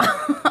painful.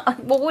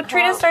 Well, we'll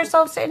treat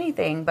ourselves to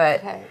anything,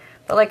 but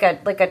like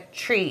a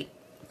treat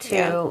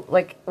to,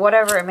 like,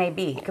 whatever it may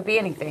be. It could be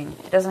anything.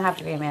 It doesn't have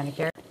to be a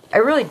manicure. I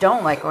really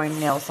don't like going to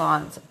nail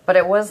salons, but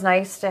it was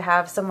nice to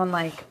have someone,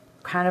 like,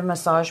 kind of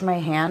massage my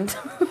hand.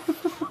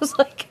 I was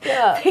like,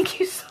 thank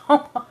you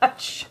so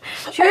much.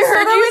 She was,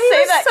 heard you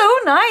say that. So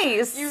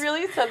nice. You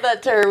really said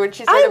that to her when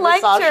she started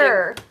massaging.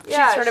 Her.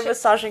 Yeah, she started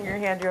massaging your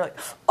hand. You're like,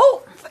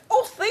 oh,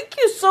 thank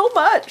you so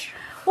much.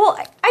 Well,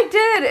 I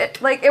did.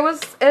 It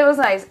was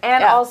nice.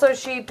 And also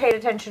she paid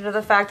attention to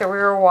the fact that we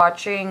were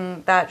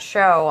watching that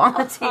show on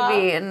the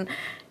TV. And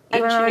she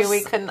knew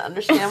we couldn't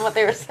understand what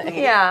they were saying.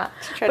 Yeah.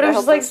 But it was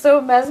just, like, so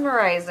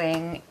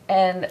mesmerizing.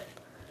 And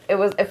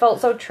it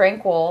felt so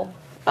tranquil.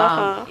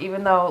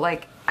 Even though,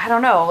 like, I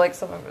don't know, like,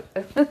 some of it,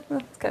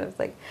 it's kind of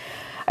like,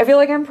 I feel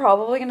like I'm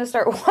probably going to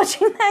start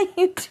watching that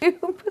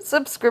YouTube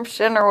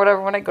subscription or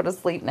whatever when I go to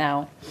sleep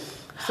now.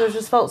 So it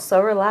just felt so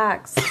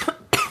relaxed.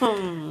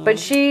 But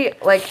she,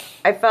 like,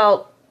 I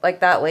felt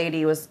like that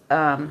lady was,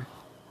 I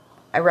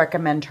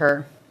recommend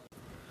her.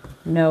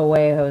 No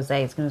way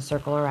Jose is going to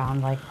circle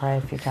around, like, probably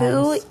a few times.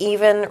 Who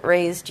even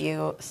raised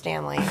you,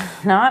 Stanley?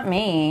 Not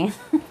me.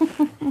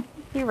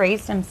 He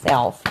raised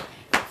himself.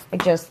 I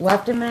just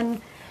left him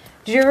in.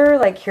 Did you ever,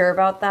 like, hear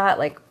about that?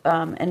 Like,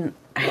 and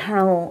I don't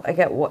know, I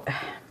get what,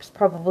 it's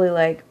probably,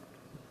 like,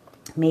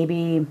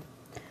 maybe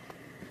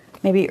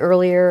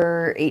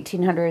earlier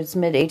 1800s,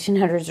 mid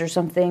 1800s or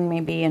something,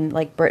 maybe in,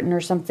 like, Britain or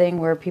something,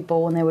 where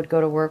people, when they would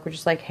go to work, would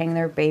just, like, hang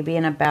their baby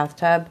in a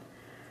bathtub.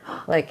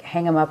 Like,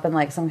 hang them up in,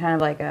 like, some kind of,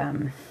 like, I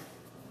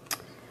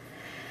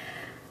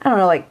don't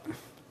know, like,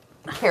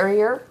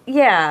 carrier?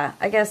 Yeah,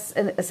 I guess,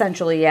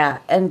 essentially, yeah.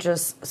 And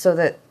just so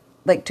that,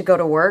 like, to go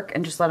to work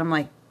and just let them,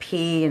 like,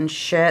 pee and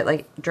shit,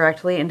 like,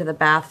 directly into the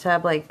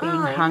bathtub, like, being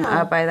hung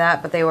up by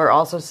that. But they were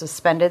also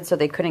suspended, so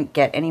they couldn't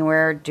get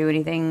anywhere, do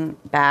anything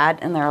bad.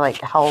 And they're,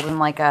 like, held in,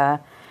 like, a,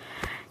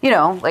 you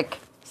know, like,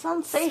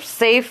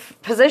 safe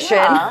position.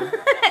 Yeah.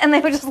 And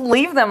they would just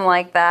leave them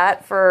like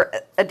that for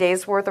a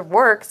day's worth of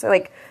work. So,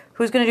 like,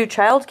 who's going to do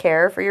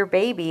childcare for your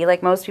baby?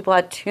 Like, most people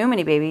had too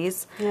many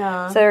babies.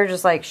 Yeah. So they're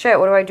just like, shit,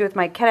 what do I do with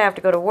my kid? I have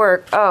to go to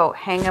work. Oh,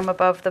 hang him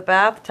above the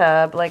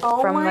bathtub, like,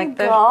 from, like,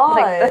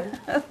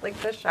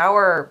 the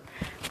shower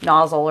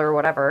nozzle or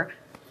whatever.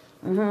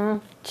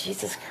 Mm-hmm.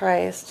 Jesus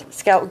Christ.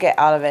 Scout would get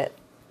out of it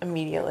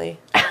immediately.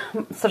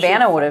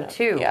 Savannah would have,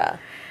 too. Yeah.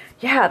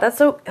 Yeah, that's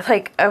so,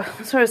 like,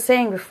 that's what I was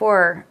saying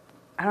before.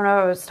 I don't know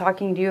if I was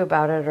talking to you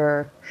about it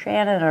or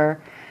Shannon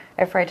or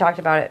after I talked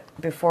about it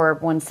before,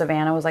 when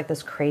Savannah was, like,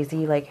 this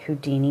crazy, like,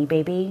 Houdini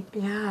baby.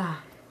 Yeah.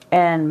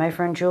 And my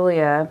friend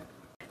Julia,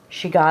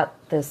 she got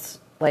this,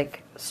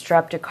 like,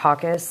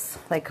 streptococcus,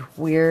 like,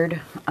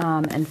 weird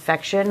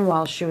infection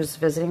while she was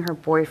visiting her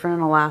boyfriend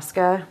in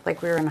Alaska.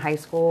 Like, we were in high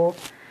school,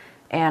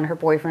 and her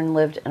boyfriend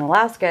lived in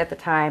Alaska at the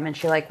time, and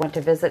she, like, went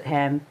to visit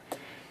him.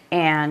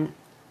 And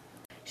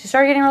she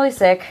started getting really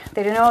sick.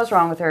 They didn't know what was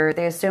wrong with her.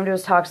 They assumed it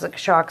was toxic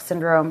shock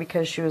syndrome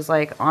because she was,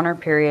 like, on her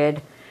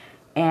period.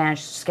 And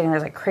she's just getting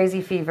this, like,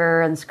 crazy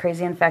fever and this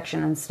crazy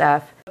infection and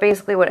stuff.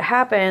 Basically what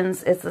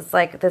happens is it's,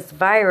 like, this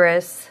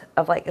virus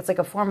of, like, it's like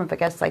a form of, I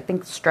guess, I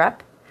think strep.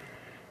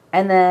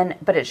 And then,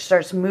 but it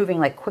starts moving,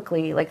 like,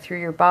 quickly, like, through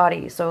your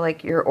body. So,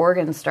 like, your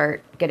organs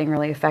start getting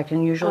really affected.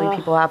 And usually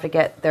people have to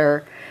get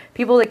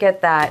people that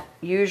get that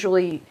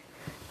usually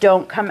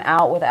don't come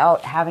out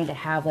without having to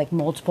have, like,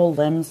 multiple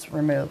limbs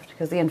removed.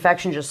 Because the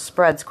infection just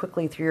spreads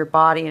quickly through your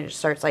body and it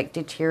starts, like,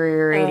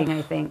 deteriorating,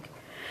 I think.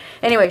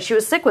 Anyway, she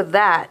was sick with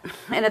that.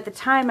 And at the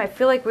time, I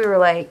feel like we were,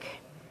 like,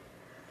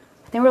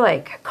 they were,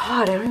 like,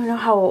 God, I don't even know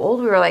how old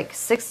we were, like,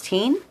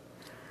 16?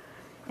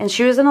 And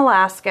she was in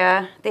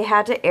Alaska. They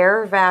had to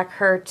air vac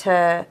her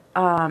to,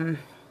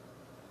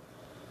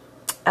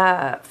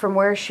 from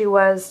where she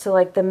was to,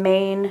 like, the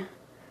main,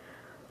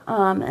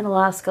 in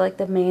Alaska, like,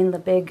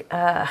 the big,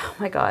 oh,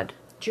 my God.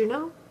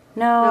 Juneau?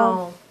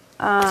 No.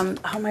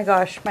 Oh, my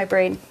gosh, my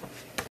brain.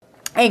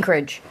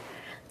 Anchorage.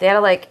 They had to,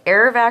 like,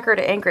 air vac her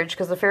to Anchorage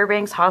because the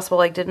Fairbanks Hospital,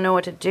 like, didn't know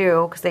what to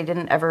do because they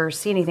didn't ever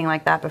see anything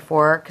like that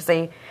before. Because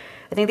I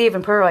think they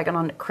even put her, like,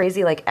 on a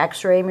crazy, like,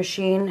 x-ray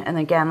machine. And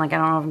again, like, I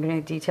don't know if I'm getting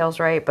the details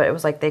right, but it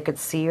was, like, they could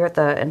see her,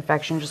 the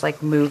infection just,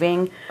 like,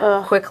 moving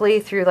quickly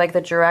through, like, the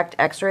direct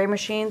x-ray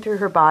machine through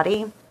her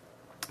body.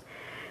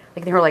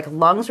 Like, her, like,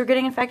 lungs were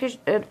getting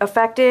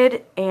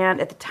affected. And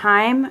at the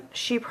time,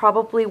 she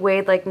probably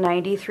weighed, like,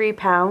 93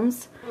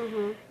 pounds.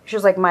 Mm-hmm. She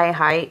was, like, my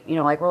height, you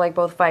know, like, we're, like,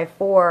 both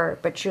 5'4",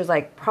 but she was,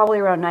 like, probably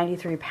around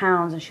 93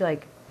 pounds, and she,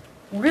 like,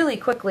 really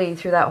quickly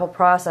through that whole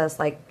process,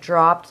 like,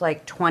 dropped,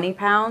 like, 20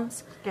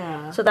 pounds.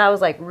 Yeah. So that was,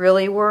 like,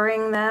 really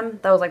worrying them.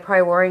 That was, like,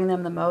 probably worrying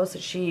them the most,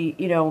 that she,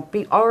 you know,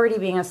 already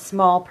being a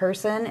small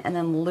person and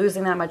then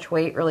losing that much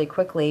weight really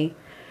quickly.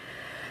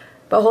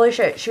 But holy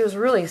shit, she was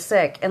really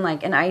sick and,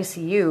 like, in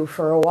ICU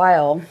for a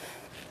while.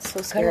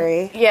 So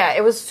scary. Yeah,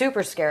 it was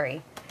super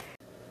scary.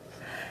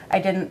 I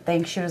didn't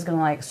think she was going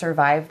to, like,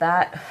 survive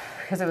that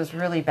because it was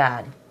really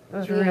bad. It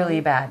was really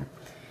bad.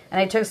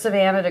 And I took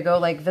Savannah to go,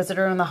 like, visit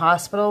her in the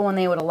hospital when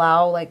they would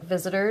allow, like,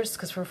 visitors.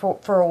 Because for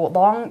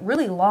a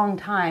really long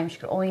time, she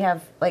could only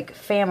have, like,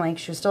 family.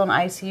 She was still in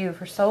ICU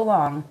for so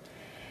long.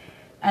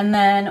 And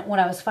then when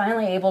I was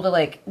finally able to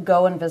like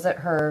go and visit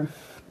her,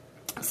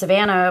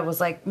 Savannah was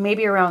like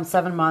maybe around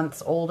 7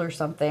 months old or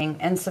something.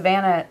 And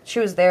Savannah, she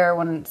was there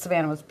when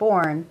Savannah was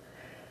born.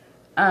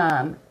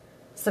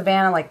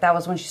 Savannah, like that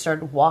was when she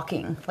started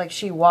walking. Like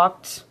she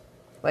walked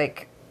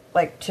like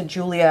to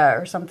Julia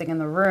or something in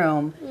the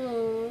room.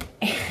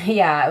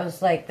 Yeah, it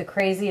was like the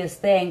craziest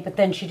thing. But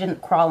then she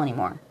didn't crawl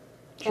anymore.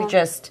 She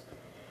just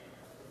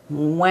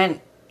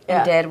went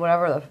and did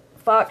whatever the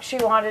fuck she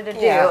wanted to do.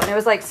 And it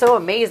was like so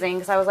amazing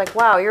because I was like,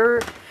 wow, I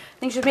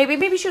think she was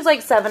maybe she was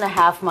like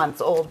 7.5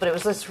 months old, but it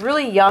was just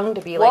really young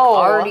to be like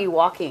already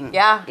walking.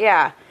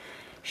 Yeah.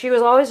 She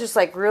was always just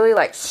like really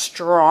like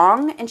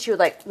strong, and she would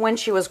like when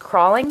she was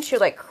crawling, she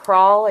would like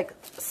crawl, like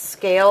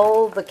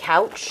scale the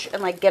couch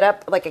and like get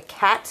up like a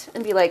cat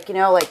and be like, you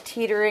know, like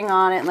teetering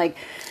on it and like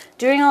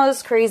doing all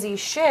this crazy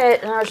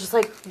shit. And I was just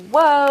like,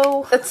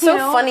 whoa. That's so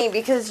funny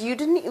because you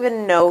didn't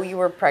even know you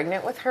were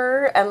pregnant with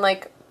her, and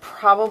like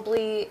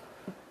probably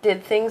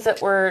did things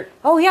that were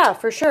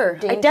for sure.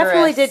 Dangerous. I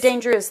definitely did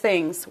dangerous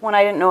things when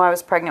I didn't know I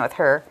was pregnant with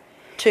her.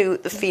 To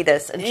the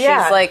fetus, and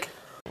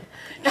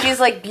she's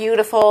like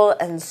beautiful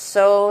and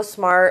so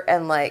smart,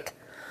 and like,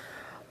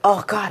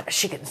 oh god,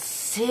 she can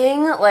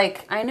sing,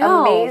 like, I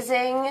know,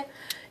 amazing.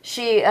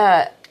 She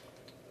God,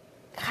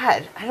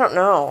 I don't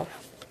know,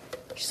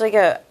 she's like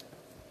a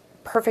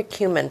perfect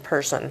human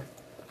person.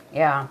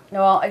 Yeah,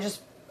 no, I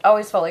just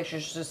always felt like she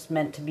was just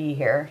meant to be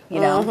here, you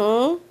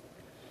know.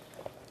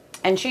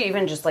 And she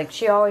even just like,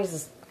 she always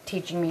is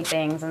teaching me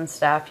things and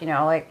stuff, you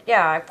know, like,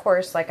 yeah, of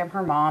course, like, I'm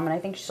her mom, and I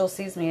think she still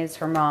sees me as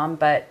her mom,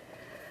 but,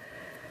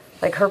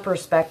 like, her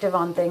perspective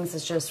on things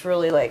is just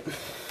really, like,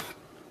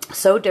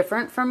 so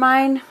different from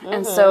mine,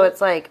 and so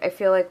it's, like, I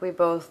feel like we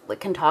both,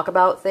 like, can talk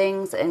about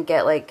things and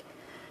get, like,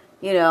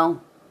 you know,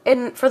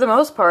 and for the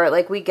most part,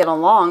 like, we get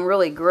along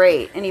really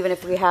great, and even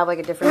if we have, like,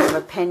 a difference of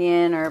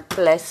opinion, or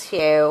bless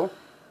you,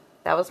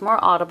 that was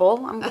more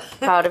audible, I'm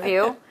proud of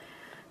you.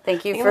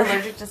 Thank you for... I'm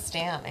allergic to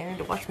Stan. I need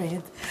to wash my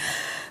hands.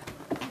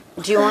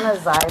 Do you want a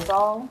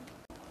Zysol?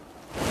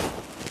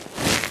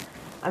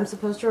 I'm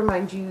supposed to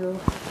remind you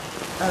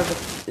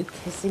of the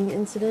kissing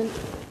incident.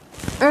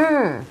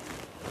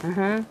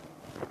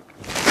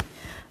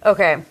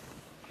 Okay.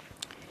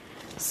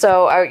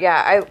 So,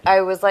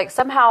 I was like,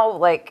 somehow,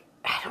 like,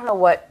 I don't know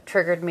what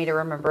triggered me to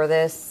remember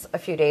this a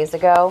few days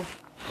ago.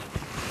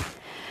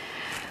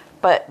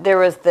 But there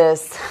was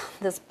this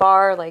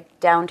bar, like,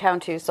 downtown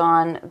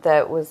Tucson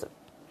that was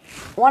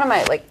one of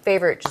my, like,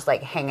 favorite just,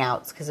 like,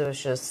 hangouts, because it was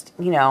just,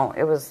 you know,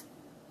 it was,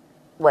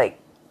 like,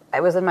 I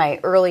was in my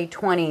early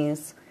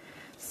 20s,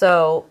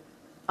 so,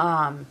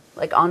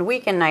 like, on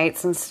weekend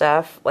nights and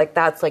stuff, like,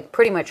 that's, like,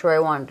 pretty much where I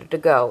wanted to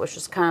go. It was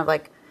just kind of,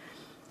 like,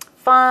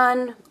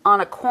 fun, on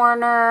a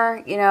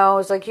corner, you know, it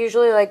was, like,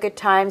 usually, like, good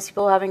times,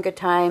 people having good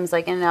times,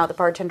 like, in and out, the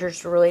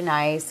bartenders were really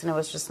nice, and it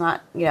was just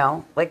not, you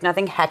know, like,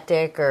 nothing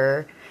hectic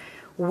or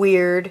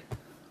weird,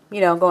 you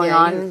know, going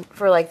on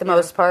for, like, the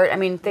most part. I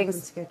mean,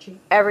 things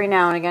every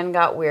now and again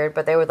got weird,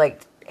 but they would,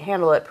 like,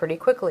 handle it pretty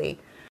quickly.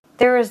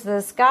 There was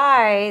this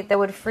guy that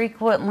would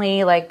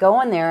frequently, like, go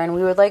in there, and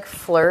we would, like,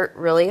 flirt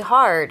really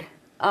hard.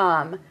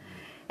 And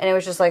it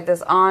was just, like,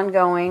 this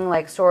ongoing,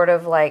 like, sort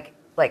of, like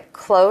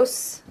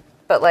close,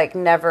 but, like,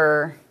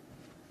 never,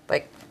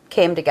 like,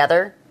 came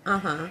together.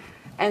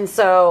 And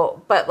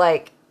so, but,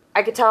 like,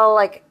 I could tell,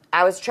 like,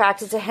 I was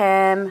attracted to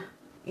him,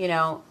 you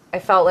know, I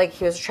felt like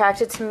he was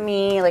attracted to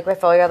me, like, I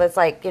felt like that's,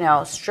 like, you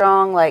know,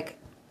 strong, like,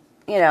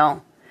 you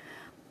know,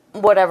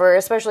 whatever,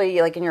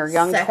 especially, like, in your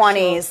young sexual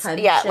 20s.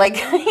 Tension. Yeah, like,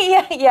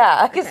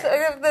 yeah.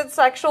 The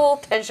sexual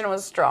tension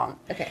was strong.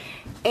 Okay.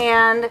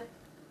 And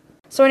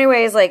so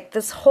anyways, like,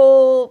 this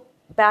whole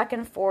back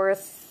and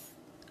forth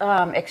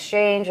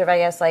exchange of, I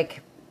guess,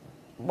 like,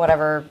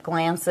 whatever,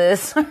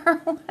 glances,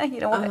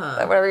 you know,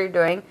 whatever you're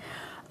doing,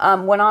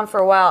 went on for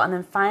a while, and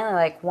then finally,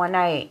 like, one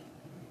night,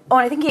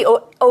 I think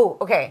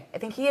I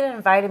think he had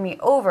invited me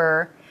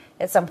over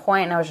at some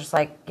point, and I was just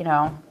like, you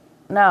know,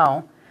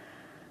 no.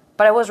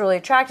 But I was really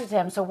attracted to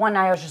him, so one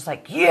night I was just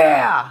like,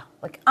 yeah,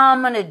 like,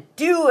 I'm going to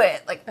do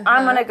it. Like,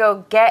 I'm going to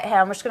go get him.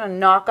 I'm just going to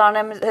knock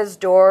on his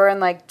door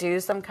and, like, do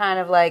some kind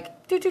of,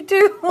 like, do.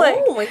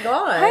 Like, oh, my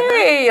God.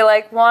 Hey,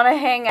 like, want to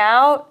hang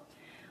out?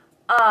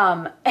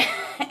 I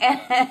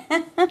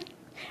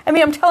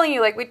mean, I'm telling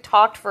you, like, we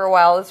talked for a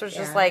while. This was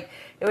just, like,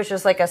 it was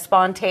just, like, a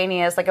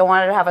spontaneous, like, I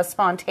wanted to have a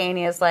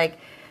spontaneous, like,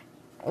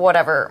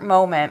 whatever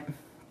moment.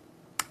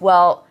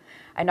 Well,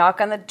 I knock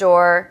on the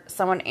door,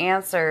 someone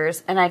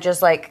answers, and I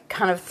just, like,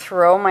 kind of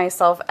throw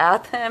myself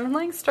at them and,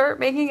 like, start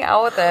making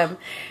out with them.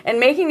 And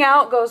making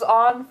out goes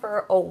on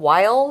for a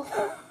while.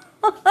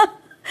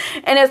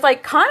 And it's,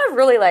 like, kind of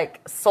really,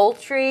 like,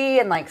 sultry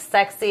and, like,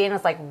 sexy, and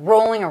it's, like,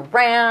 rolling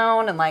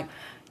around and, like,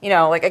 you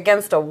know, like,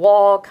 against a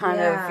wall, kind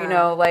of, you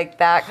know, like,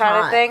 that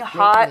kind of thing.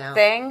 Hot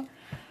thing.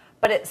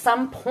 But at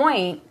some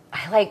point,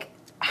 I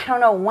don't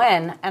know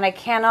when, and I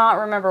cannot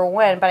remember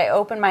when, but I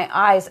open my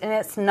eyes, and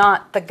it's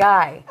not the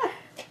guy.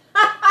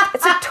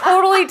 It's a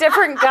totally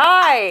different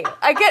guy.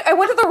 I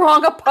went to the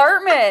wrong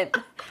apartment.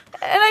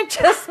 And I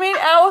just made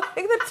out with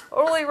like the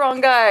totally wrong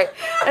guy.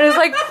 And it's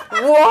like,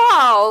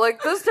 wow,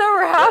 like this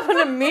never happened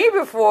to me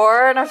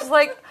before. And I was just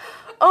like,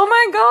 oh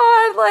my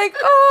God, like,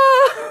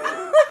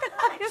 oh,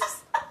 I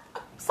just,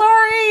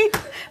 sorry.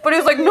 But he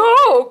was like,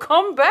 no,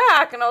 come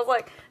back. And I was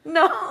like,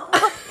 no,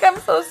 I'm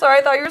so sorry.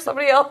 I thought you were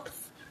somebody else.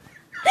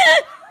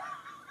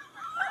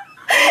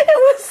 It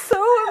was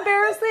so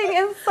embarrassing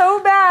and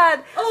so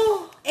bad.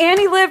 Oh. And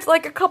he lived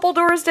like a couple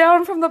doors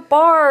down from the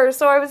bar,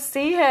 so I would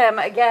see him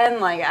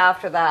again like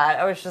after that.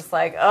 I was just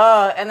like,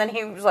 and then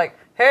he was like,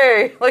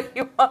 hey, like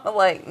you want to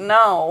like,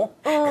 no.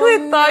 Because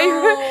I thought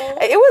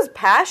it was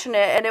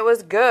passionate and it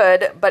was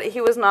good, but he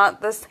was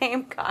not the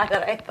same guy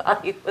that I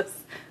thought he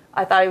was.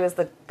 I thought he was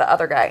the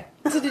other guy.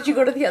 So did you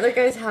go to the other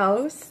guy's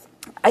house?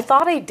 I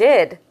thought I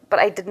did. But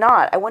I did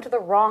not. I went to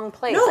the wrong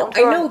place. No,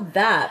 I know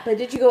that. But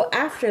did you go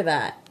after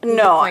that? No.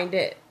 To find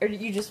it? Or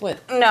did you just went?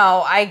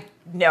 No,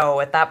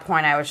 at that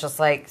point I was just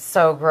like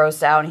so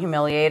grossed out and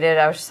humiliated.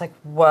 I was just like,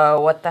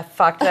 whoa, what the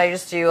fuck did I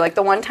just do? Like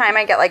the one time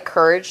I get like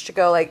courage to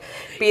go like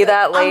be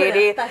that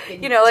lady.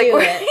 You know, like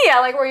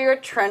like where you're a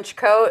trench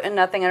coat and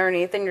nothing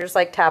underneath and you're just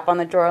like tap on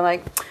the door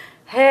like,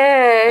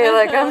 hey,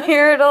 like I'm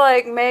here to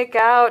like make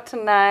out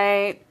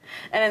tonight.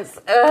 And it's,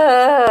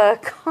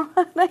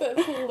 God,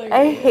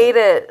 I hate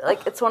it.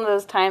 Like, it's one of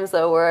those times,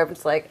 though, where I'm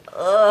just like,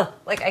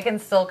 like, I can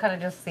still kind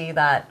of just see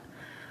that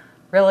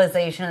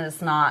realization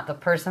it's not the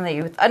person that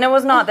you, and it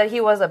was not that he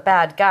was a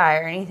bad guy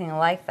or anything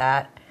like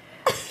that,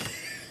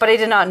 but I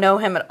did not know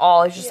him at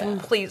all. He's just a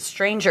complete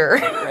stranger.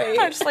 Right.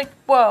 I'm just like,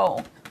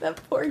 whoa. That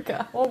poor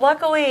guy. Well,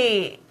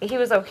 luckily, he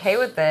was okay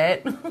with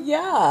it.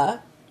 Yeah,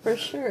 for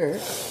sure.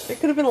 There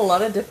could have been a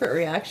lot of different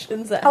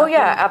reactions that happened.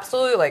 Yeah,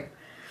 absolutely, like,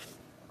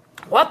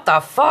 what the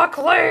fuck,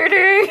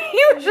 lady?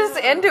 He was just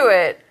into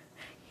it.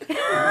 Can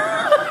you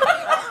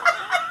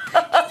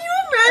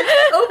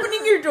imagine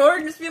opening your door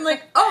and just being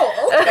like,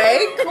 oh,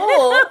 okay,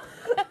 cool.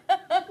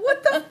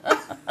 What the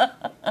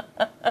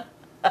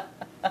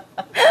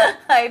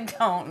I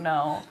don't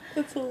know.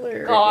 That's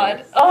hilarious.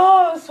 God.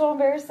 Oh, it's so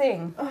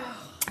embarrassing.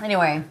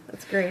 Anyway.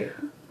 That's great.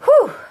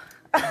 Whew.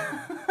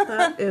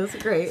 That is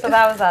great. So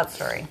that was that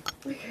story.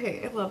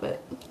 Okay, I love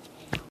it.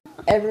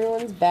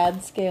 Everyone's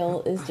bad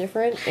scale is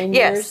different, and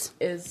yours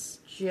is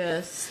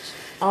just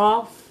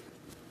off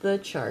the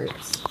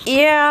charts.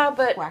 Yeah,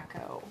 but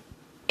wacko.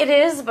 It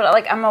is, but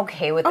like I'm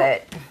okay with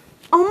it.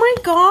 Oh my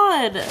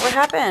God! What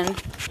happened?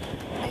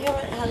 I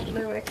haven't had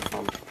my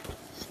microphone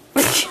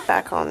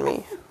back on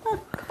me.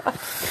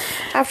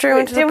 After I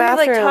went to the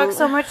bathroom. Did we like talk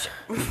so much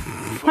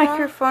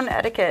microphone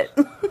etiquette?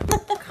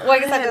 Well, I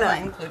guess that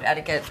doesn't include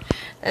etiquette.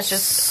 That's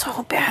just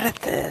so bad at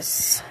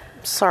this.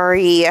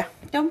 Sorry.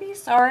 Don't be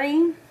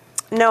sorry.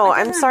 No,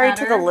 I'm sorry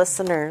to the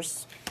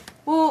listeners.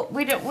 Well,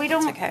 we don't.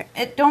 It's okay.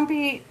 Don't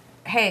be.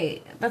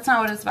 Hey, that's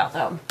not what it's about,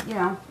 though. You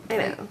know. I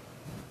know.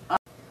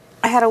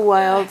 I had a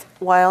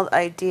wild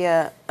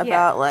idea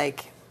about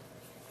like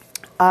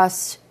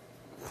us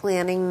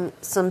planning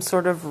some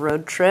sort of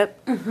road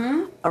trip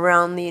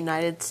around the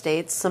United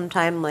States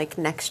sometime like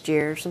next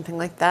year or something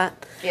like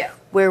that. Yeah.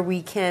 Where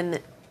we can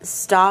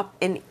stop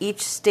in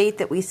each state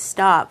that we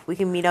stop. We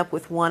can meet up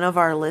with one of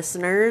our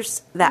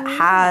listeners that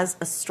has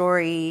a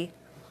story.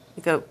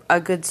 Like a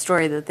good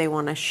story that they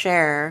want to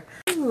share.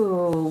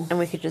 Ooh. And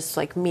we could just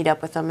like meet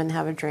up with them and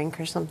have a drink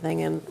or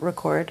something and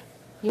record.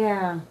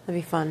 Yeah.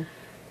 That'd be fun.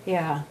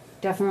 Yeah.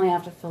 Definitely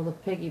have to fill the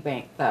piggy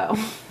bank though.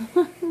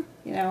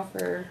 You know,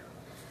 for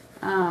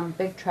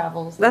big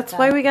travels. That's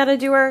why we got to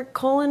do our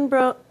colon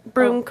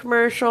broom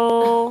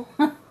commercial.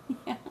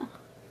 Yeah.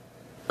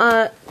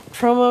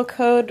 Promo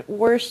code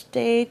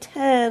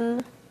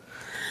worstday10.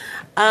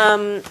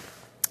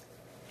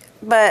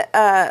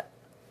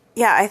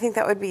 Yeah, I think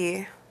that would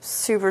be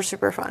super,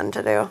 super fun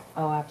to do.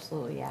 Oh,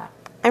 absolutely, yeah.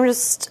 I'm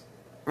just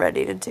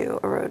ready to do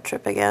a road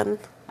trip again.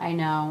 I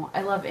know.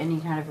 I love any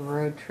kind of a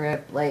road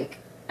trip. Like,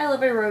 I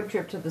love a road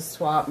trip to the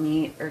swap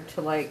meet or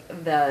to, like,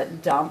 the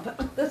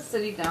dump, the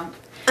city dump.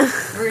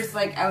 Versus,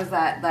 like, I was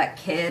that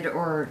kid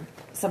or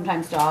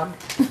sometimes dog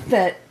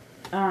that,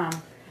 how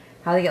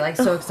they get, like,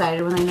 so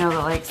excited when they know that,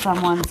 like,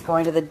 someone's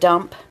going to the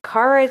dump.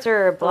 Car rides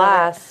are a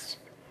blast.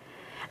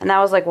 And that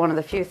was, like, one of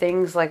the few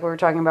things, like, we were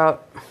talking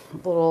about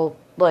little,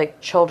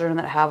 like, children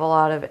that have a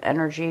lot of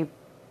energy,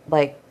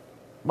 like,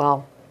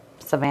 well,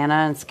 Savannah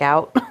and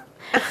Scout.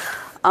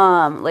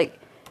 Like,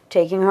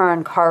 taking her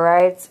on car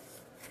rides,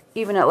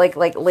 even at,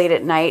 like late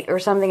at night or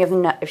something,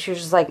 if she was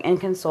just, like,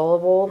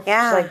 inconsolable.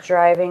 Yeah. Just, like,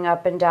 driving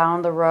up and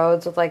down the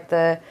roads with, like,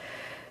 the,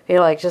 you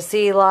know, like, to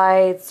see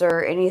lights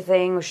or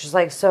anything, which is,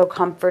 like, so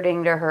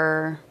comforting to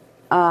her.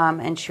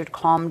 And she would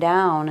calm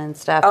down and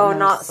stuff. Oh, and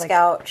not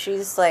Scout.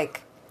 She's,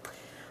 like...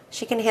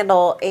 She can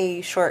handle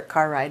a short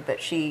car ride, but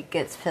she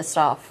gets pissed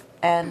off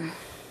and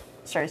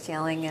starts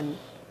yelling. And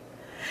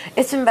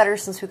it's been better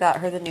since we got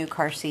her the new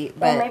car seat.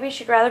 But well, maybe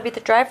she'd rather be the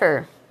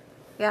driver.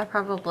 Yeah,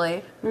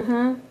 probably.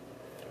 Mm-hmm.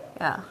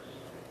 Yeah.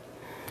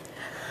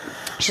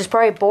 She's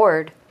probably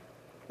bored.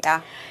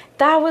 Yeah.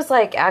 That was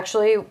like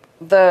actually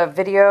the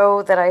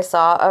video that I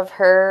saw of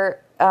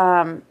her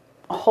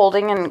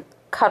holding and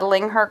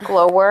cuddling her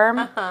glowworm.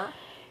 Uh-huh.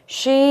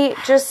 She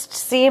just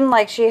seemed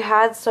like she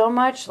had so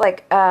much,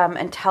 like,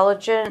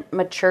 intelligent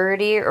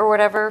maturity or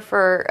whatever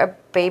for a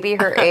baby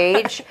her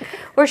age,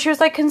 where she was,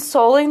 like,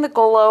 consoling the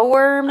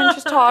glowworm and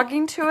just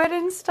talking to it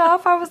and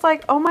stuff. I was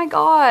like, oh, my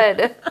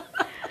God.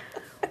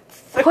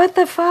 What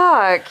the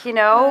fuck, you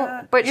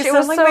know? But you she sound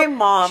was like so, my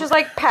mom. she was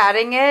like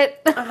patting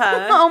it.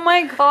 Oh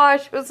my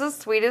gosh, it was the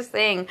sweetest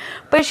thing.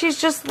 But she's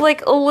just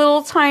like a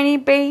little tiny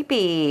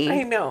baby.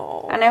 I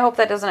know. And I hope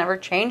that doesn't ever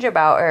change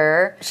about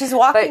her. She's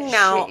walking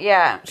now.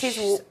 Yeah.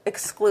 She's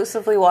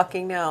exclusively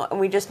walking now. And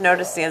we just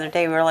noticed the other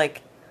day, we were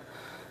like,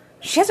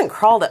 she hasn't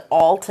crawled at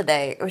all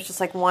today. It was just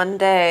like one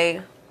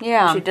day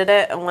Yeah. she did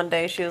it, and one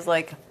day she was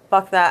like,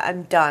 fuck that,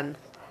 I'm done.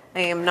 I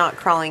am not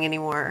crawling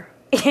anymore.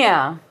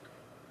 Yeah.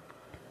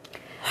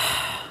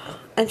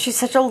 And she's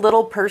such a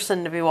little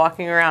person to be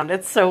walking around.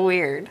 It's so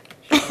weird.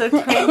 She's so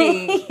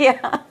tiny.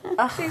 Yeah.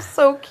 She's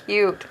so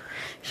cute.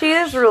 She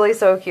is really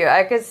so cute.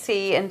 I could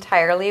see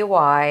entirely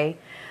why,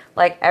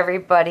 like,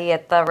 everybody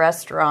at the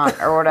restaurant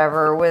or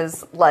whatever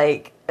was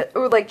like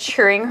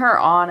cheering her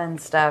on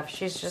and stuff.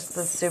 She's just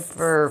the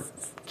super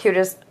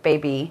cutest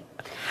baby.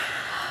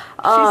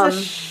 She's a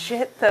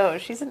shit, though.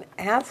 She's an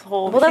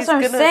asshole. Well, that's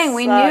what I'm saying.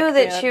 We knew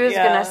that she was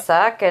going to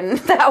suck, and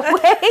that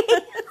way...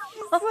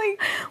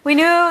 like, we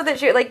knew that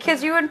she... Like,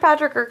 kids, you and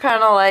Patrick are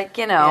kind of like,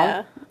 you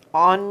know...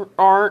 Yeah.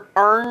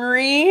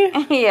 Ornery?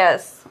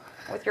 Yes.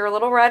 With your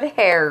little red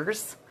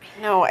hairs.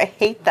 No, I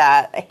hate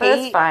that. But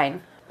it's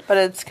fine. But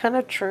it's kind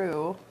of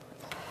true.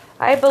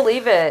 I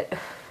believe it.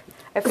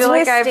 I feel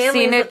like I've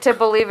seen it to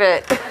believe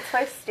it. That's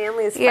why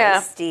Stanley is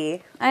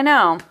feisty. I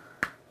know.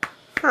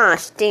 Huh,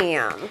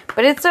 Stan.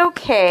 But it's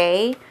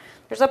okay.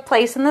 There's a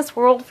place in this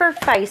world for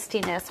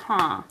feistiness,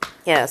 huh?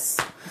 Yes.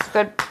 It's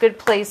a good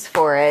place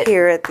for it.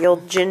 Here at the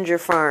old ginger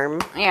farm.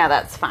 Yeah,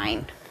 that's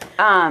fine.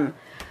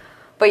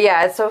 But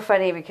yeah, it's so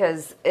funny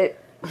because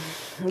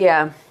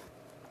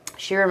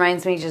she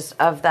reminds me just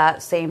of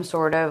that same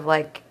sort of,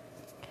 like,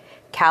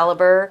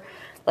 caliber.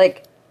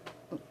 Like,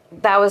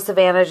 that was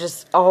Savannah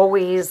just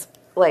always,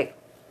 like,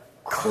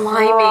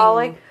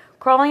 crawling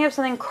up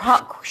something.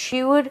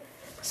 She would...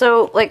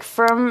 So, like,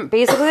 from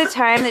basically the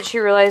time that she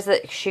realized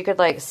that she could,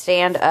 like,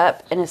 stand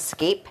up and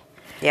escape,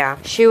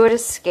 she would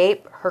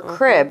escape her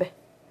crib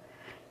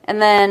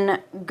and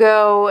then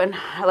go and,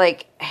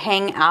 like,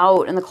 hang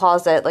out in the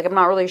closet. Like, I'm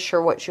not really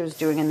sure what she was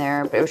doing in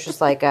there, but it was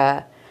just like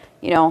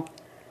you know,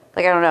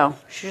 like, I don't know.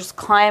 She'd just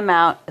climb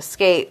out,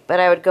 escape, but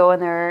I would go in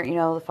there, you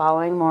know, the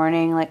following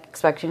morning, like,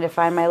 expecting to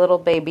find my little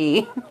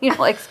baby, you know,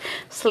 like,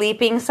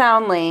 sleeping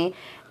soundly.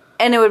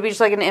 And it would be just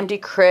like an empty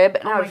crib,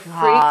 and I would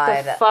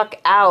freak the fuck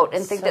out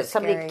and think that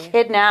somebody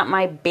kidnapped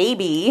my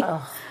baby.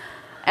 Ugh.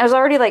 I was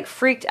already, like,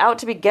 freaked out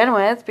to begin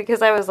with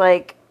because I was,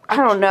 like, I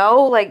don't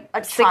know, like...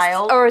 A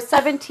child? Or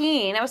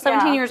 17. I was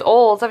 17 years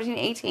old, 17,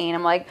 18.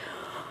 I'm like,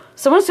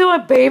 someone steal my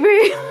baby?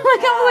 Like,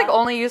 I was, like,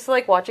 only used to,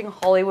 like, watching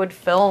Hollywood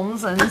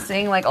films and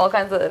seeing, like, all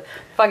kinds of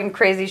fucking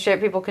crazy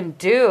shit people can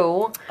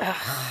do. Ugh.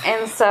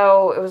 And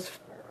so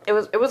it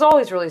was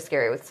always really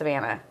scary with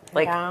Savannah.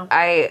 Like,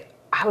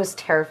 I was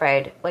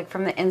terrified. Like,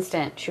 from the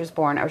instant she was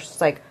born, I was just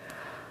like,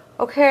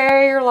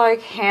 okay, you're,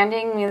 like,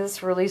 handing me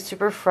this really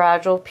super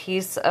fragile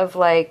piece of,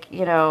 like,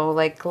 you know,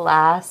 like,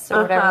 glass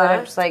or whatever that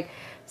I'm just, like,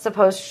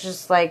 supposed to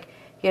just, like,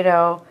 you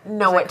know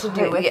what to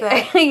do with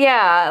it.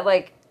 Yeah,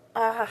 like,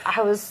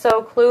 I was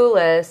so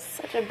clueless.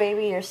 Such a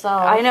baby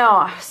yourself. I know.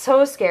 I was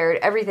so scared.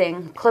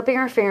 Everything. Clipping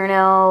her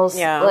fingernails.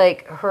 Yeah.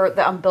 Like,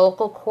 the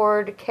umbilical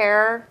cord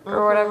care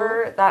or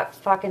whatever. That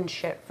fucking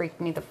shit freaked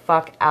me the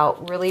fuck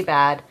out really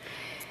bad.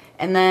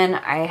 And then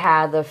I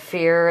had the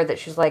fear that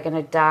she was, like, going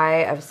to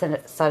die of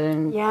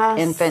sudden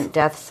infant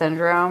death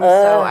syndrome.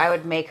 So I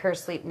would make her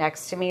sleep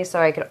next to me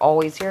so I could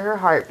always hear her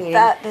heart beating.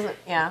 That doesn't,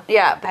 yeah.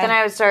 Yeah, but then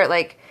I would start,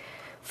 like,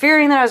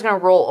 fearing that I was going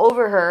to roll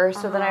over her.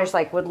 So then I just,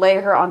 like, would lay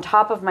her on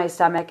top of my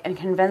stomach and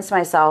convince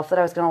myself that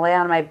I was going to lay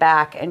on my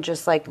back and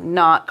just, like,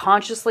 not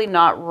consciously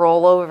not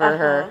roll over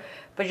her.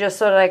 But just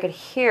so that I could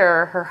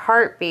hear her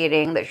heart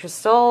beating, that she was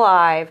still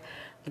alive.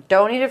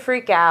 Don't need to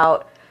freak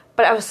out.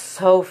 But I was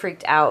so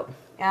freaked out.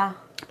 Yeah.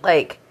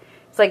 Like,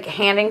 it's like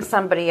handing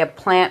somebody a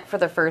plant for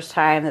the first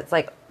time that's,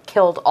 like,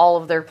 killed all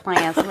of their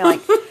plants. And you're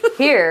like,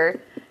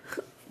 here,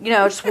 you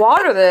know, just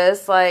water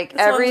this, like,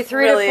 every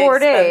 3 to 4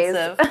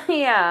 days.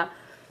 Yeah.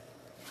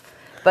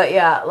 But,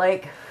 yeah,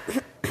 like,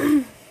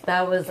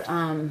 that was,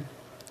 that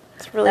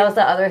was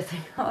the other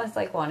thing I was,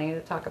 like, wanting to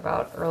talk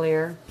about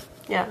earlier.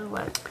 Yeah.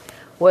 What?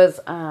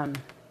 Was,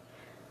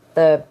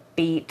 the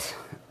beet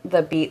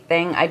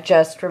thing. I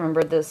just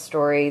remembered this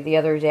story the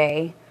other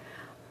day.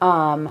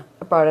 I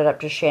brought it up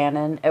to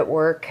Shannon at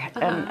work,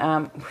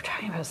 and we're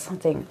talking about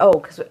something. Oh,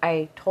 because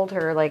I told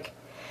her, like,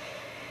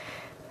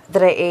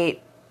 that I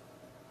ate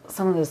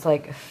some of this,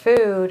 like,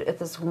 food at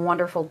this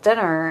wonderful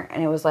dinner,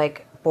 and it was,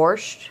 like,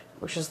 borscht,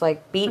 which is,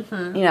 like, beet,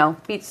 you know,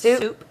 beet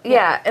soup.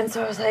 Yeah, and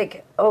so I was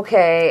like,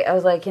 okay. I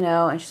was like, you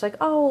know, and she's like,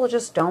 oh, well,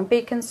 just don't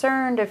be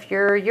concerned if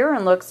your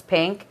urine looks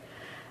pink.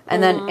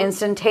 And then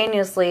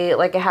instantaneously,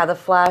 like, I had the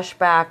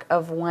flashback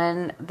of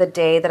the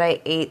day that I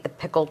ate the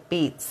pickled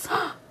beets.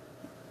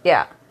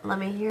 Yeah. Let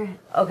me hear it.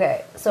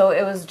 Okay, so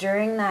it was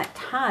during that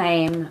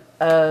time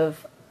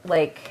of,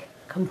 like,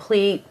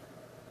 complete,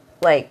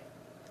 like,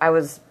 I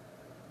was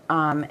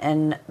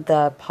in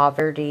the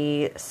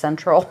poverty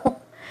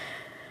central.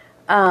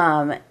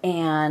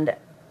 And,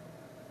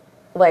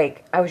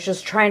 like, I was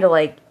just trying to,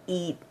 like,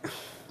 eat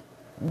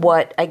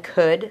what I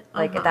could,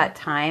 like, at that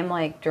time,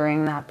 like,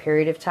 during that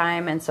period of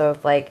time. And so,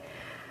 if, like,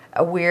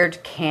 a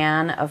weird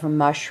can of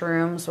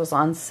mushrooms was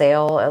on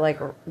sale at, like,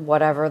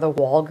 whatever, the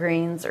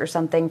Walgreens or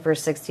something for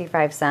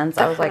 65 cents.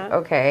 I was like,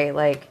 okay,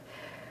 like,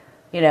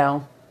 you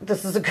know,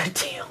 this is a good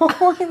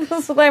deal. This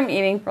is what I'm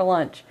eating for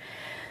lunch.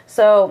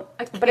 So,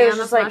 but it was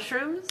just like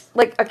mushrooms?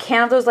 Like a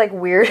can of those, like,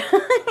 weird,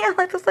 yeah,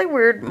 like those, like,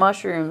 weird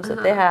mushrooms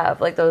that they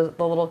have, like the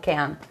little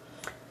can.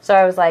 So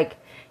I was like,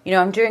 you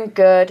know, I'm doing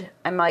good.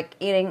 I'm, like,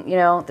 eating, you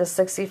know, the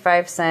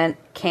 65-cent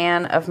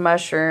can of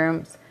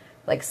mushrooms,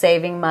 like,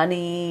 saving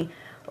money,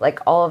 like,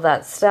 all of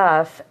that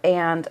stuff.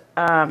 And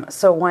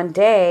so one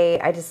day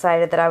I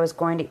decided that I was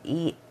going to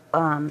eat,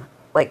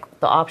 like,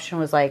 the option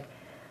was, like,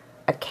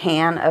 a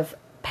can of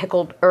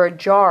pickled, or a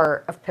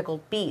jar of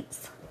pickled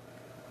beets.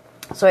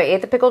 So I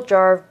ate the pickled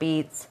jar of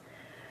beets,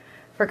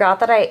 forgot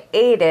that I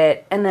ate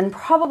it, and then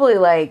probably,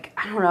 like,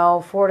 I don't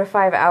know, 4 to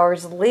 5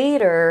 hours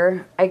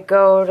later, I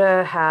go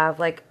to have,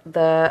 like,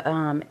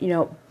 the, you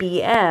know,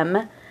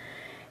 BM,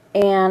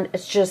 and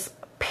it's just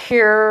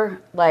pure,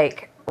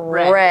 like,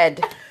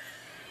 red.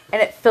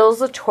 And it fills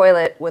the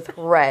toilet with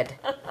red.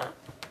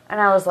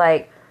 And I was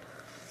like,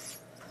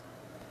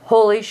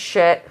 holy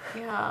shit,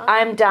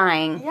 I'm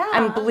dying. Yeah.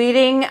 I'm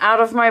bleeding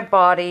out of my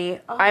body.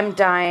 I'm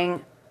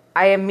dying.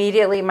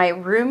 My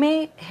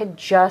roommate had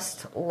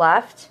just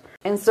left.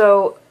 And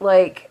so,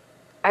 like,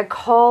 I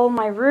call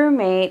my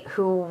roommate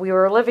who we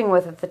were living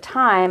with at the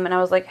time, and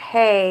I was like,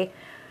 hey,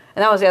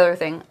 and that was the other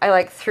thing. I,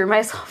 like, threw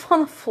myself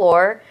on the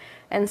floor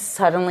and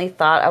suddenly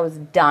thought I was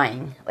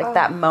dying. Like,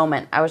 that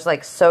moment. I was,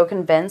 like, so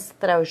convinced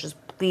that I was just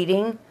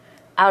bleeding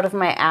out of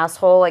my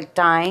asshole, like,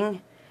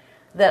 dying,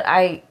 that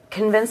I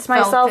convinced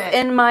myself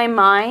in my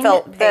mind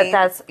that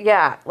that's,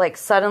 like,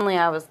 suddenly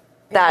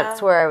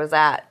that's where I was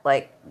at.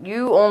 Like,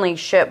 you only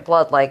shit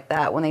blood like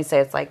that when they say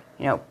it's, like,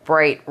 you know,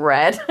 bright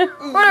red.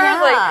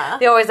 Like,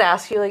 they always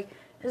ask you, like,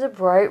 is it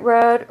bright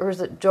red or is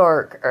it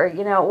dark? Or,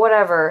 you know,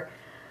 whatever.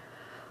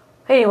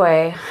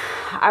 Anyway,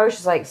 I was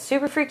just, like,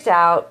 super freaked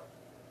out,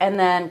 and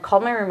then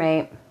called my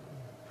roommate.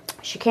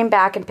 She came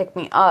back and picked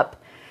me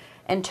up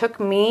and took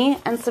me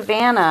and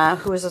Savannah,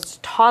 who was a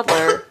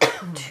toddler,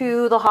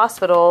 to the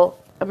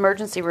hospital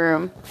emergency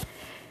room.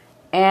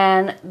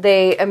 And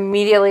they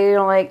immediately, you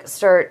know, like,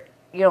 start,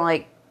 you know,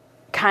 like,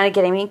 kind of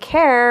getting me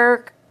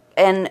care,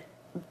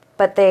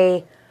 but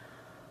they,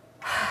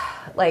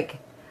 like,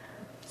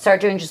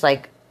 start doing just,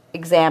 like,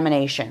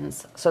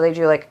 examinations. So they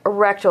do, like, a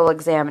rectal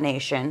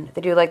examination.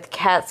 They do, like, the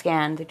CAT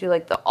scan. They do,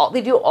 like,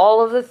 they do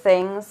all of the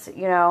things,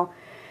 you know.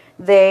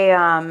 They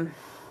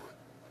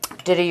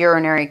did a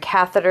urinary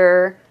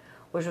catheter,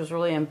 which was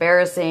really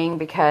embarrassing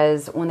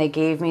because when they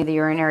gave me the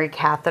urinary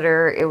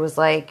catheter, it was,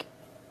 like,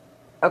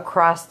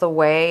 across the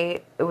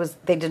way.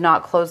 They did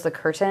not close the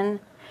curtain.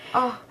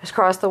 It was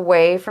across the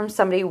way from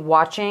somebody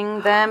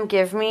watching them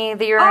give me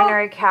the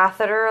urinary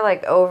catheter,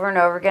 like, over and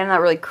over again. That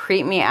really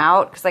creeped me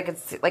out because I could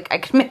see, like, I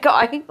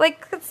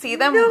could see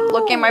them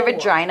looking at my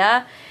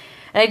vagina.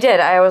 And I did.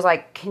 I was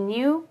like, can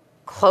you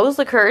close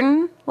the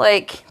curtain?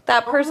 Like,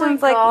 that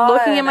person's, like,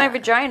 looking at my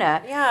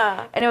vagina.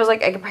 Yeah. And it was,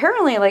 like,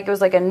 apparently, like, it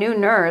was, like, a new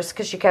nurse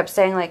because she kept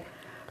saying, like,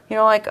 you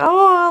know, like,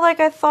 oh,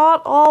 like, I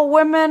thought all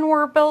women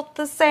were built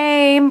the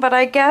same, but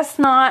I guess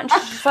not. And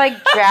she's just, like,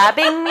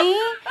 jabbing me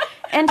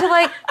into,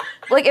 like,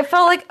 it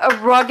felt like a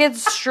rugged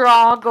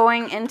straw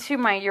going into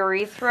my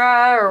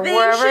urethra or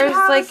wherever. They should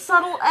have like a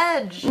subtle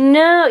edge.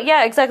 No,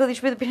 yeah, exactly. They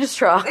should be the penis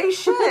straw. They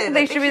should.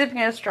 They should be the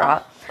penis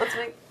straw. Let's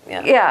make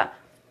yeah.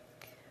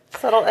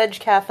 Subtle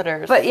edge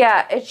catheters. But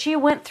yeah, she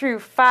went through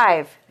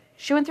 5.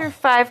 She went through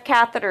 5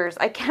 catheters.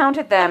 I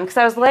counted them because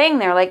I was laying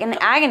there, like, in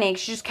agony.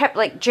 She just kept,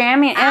 like,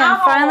 jamming it in.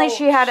 And finally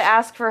she had to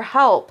ask for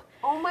help.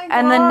 Oh my God.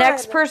 And the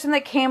next person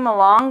that came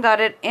along got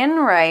it in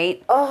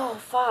right. Oh,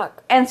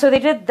 fuck. And so they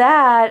did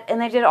that,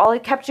 and they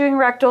kept doing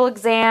rectal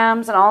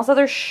exams and all this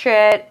other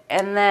shit.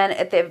 And then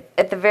at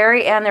the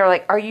very end, they were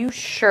like, are you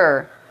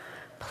sure?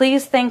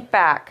 Please think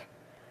back.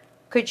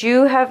 Could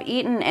you have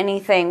eaten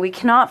anything? We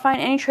cannot find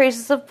any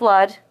traces of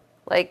blood.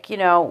 Like, you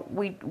know,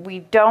 we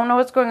don't know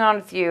what's going on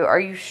with you. Are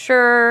you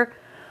sure?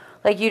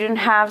 Like, you didn't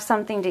have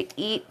something to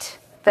eat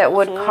that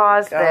would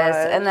cause this?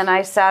 And then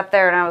I sat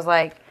there and I was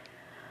like,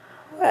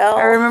 well,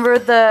 I remember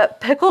the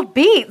pickled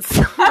beets,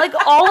 like,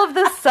 all of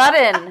the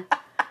sudden.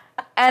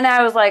 And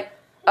I was like,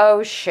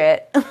 oh,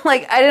 shit.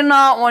 Like, I did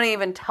not want to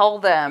even tell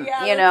them,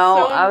 you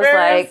know. So I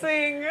was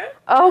like,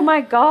 oh,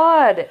 my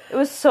God. It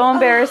was so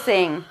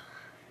embarrassing.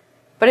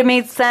 But it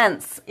made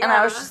sense. Yeah. And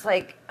I was just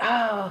like,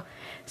 oh.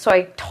 So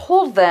I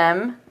told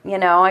them, you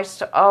know, I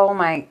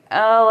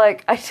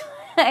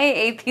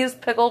ate these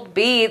pickled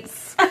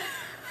beets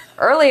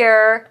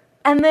earlier.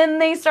 And then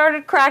they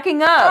started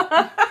cracking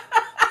up.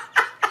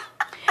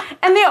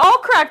 And they all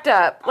cracked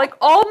up. Like,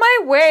 all my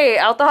way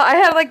out the...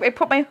 I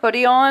put my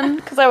hoodie on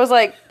because I was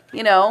like,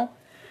 you know,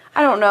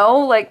 I don't know,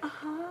 like,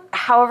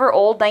 however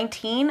old,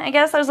 19, I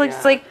guess. I was like,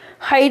 just like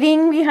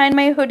hiding behind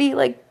my hoodie,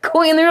 like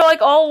going, and they were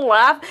like all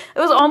laugh. It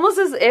was almost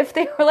as if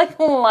they were like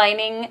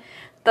lining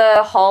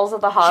the halls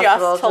of the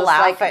hospital just to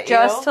laugh at you?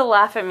 Just to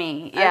laugh at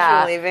me.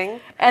 Yeah. As you're leaving.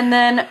 And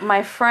then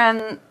my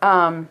friend,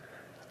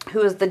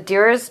 who is the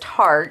dearest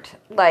heart,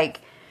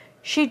 like,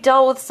 she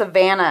dealt with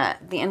Savannah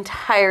the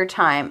entire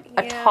time,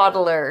 a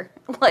toddler,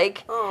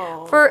 like,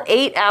 for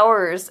 8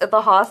 hours at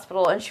the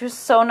hospital, and she was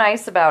so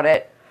nice about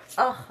it.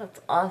 Oh, that's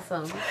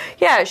awesome.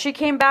 Yeah, she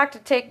came back to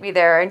take me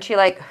there, and she,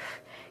 like,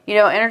 you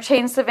know,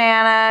 entertained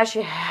Savannah.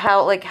 She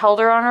held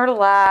her on her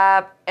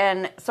lap,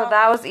 and so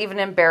that was even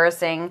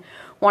embarrassing.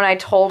 When I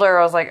told her,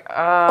 I was like,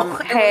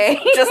 hey,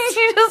 you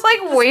just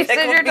like wasted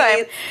your time.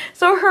 Beets.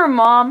 So her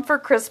mom for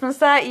Christmas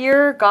that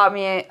year got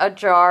me a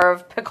jar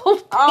of pickled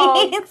beets.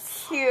 Oh,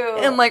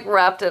 cute. And like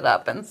wrapped it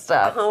up and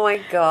stuff. Oh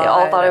my God. They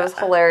all thought it was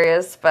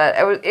hilarious,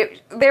 but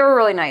they were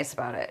really nice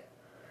about it.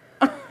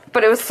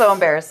 But it was so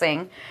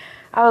embarrassing.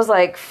 I was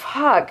like,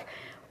 fuck,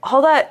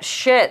 all that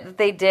shit that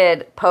they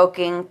did,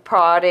 poking,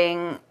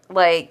 prodding,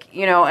 like,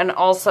 you know, and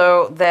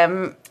also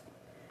them...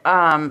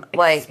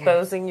 like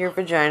exposing your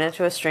vagina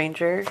to a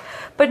stranger.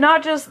 But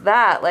not just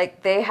that,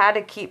 like they had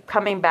to keep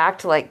coming back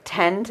to like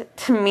tend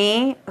to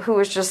me, who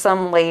was just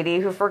some lady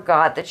who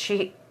forgot that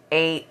she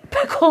ate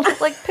pickled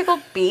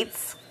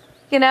beets,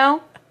 you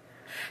know?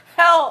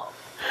 Help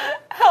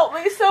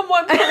me,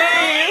 someone, please.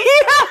 Yeah,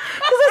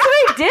 because that's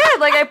what I did.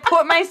 Like I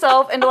put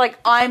myself into like,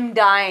 I'm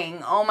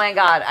dying. Oh my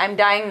God, I'm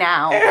dying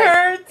now. It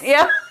hurts.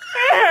 Yeah.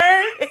 It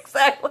hurts.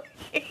 Exactly.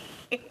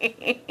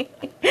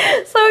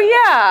 So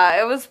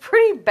yeah, it was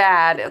pretty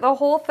bad. The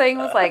whole thing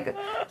was like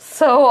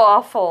so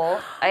awful.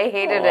 I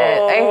hated it.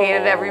 I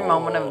hated every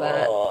moment of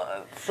that.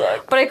 That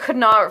sucks. But I could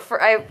not.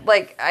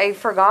 I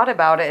forgot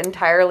about it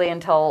entirely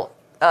until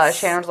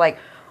Shannon was like,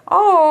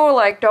 "Oh,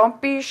 like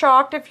don't be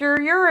shocked if your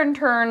urine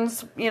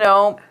turns, you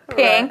know,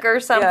 pink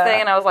or something." Yeah.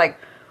 And I was like,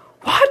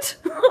 "What?"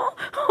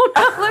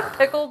 Another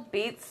pickled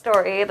beet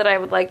story that I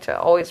would like to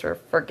always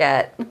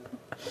forget.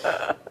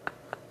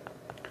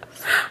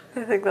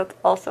 I think that's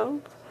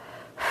awesome.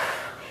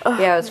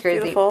 Yeah, it was crazy.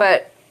 Beautiful.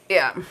 But,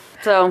 yeah.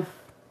 So,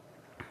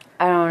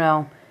 I don't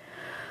know.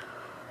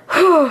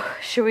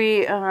 Should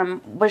we,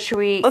 what should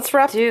we do? Let's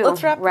wrap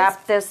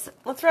this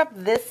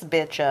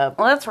bitch up.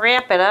 Let's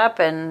wrap it up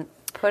and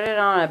put it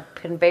on a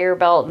conveyor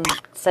belt and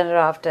send it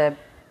off to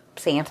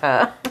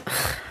Santa.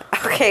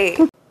 Okay.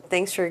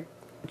 Thanks for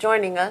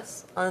joining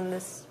us on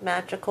this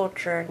magical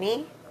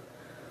journey.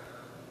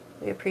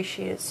 We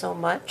appreciate it so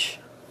much.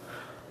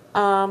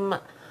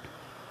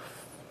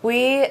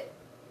 We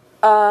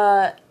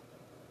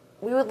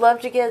would love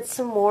to get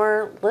some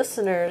more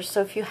listeners.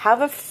 So if you have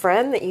a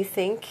friend that you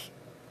think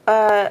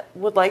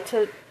would like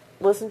to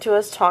listen to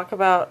us talk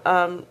about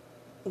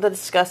the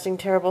disgusting,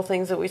 terrible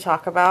things that we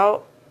talk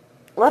about,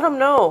 let them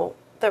know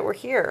that we're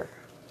here.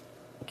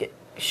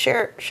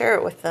 Share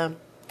it with them.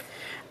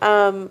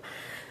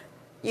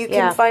 You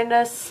can find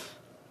us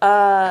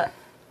on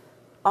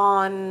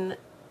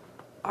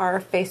our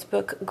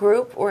Facebook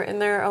group. We're in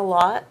there a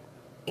lot.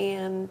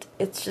 And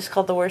it's just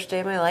called The Worst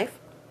Day of My Life.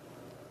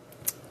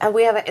 And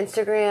we have an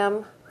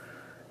Instagram.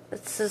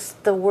 It's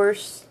just The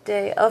Worst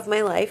Day of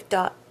My Life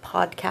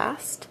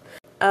 .podcast.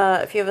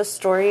 If you have a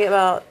story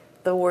about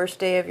the worst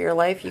day of your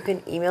life, you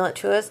can email it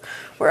to us.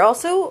 We're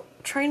also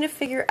trying to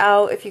figure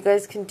out if you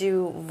guys can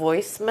do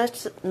voice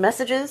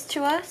messages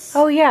to us.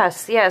 Oh,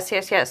 yes.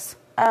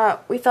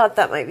 We thought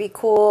that might be a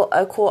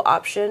cool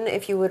option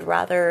if you would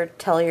rather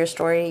tell your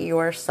story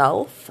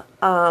yourself.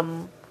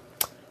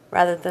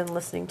 Rather than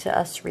listening to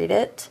us read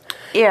it.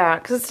 Yeah,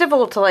 because it's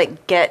difficult to,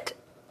 like, get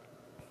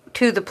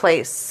to the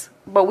place.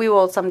 But we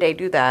will someday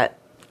do that.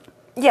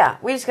 Yeah,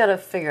 we just got to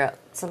figure out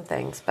some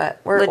things. But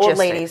we're old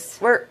ladies.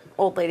 We're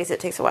old ladies. It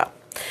takes a while.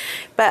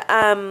 But,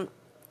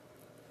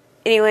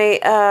 anyway,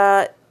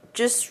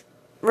 just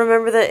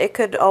remember that it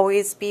could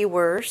always be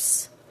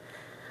worse.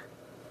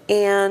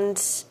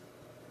 And,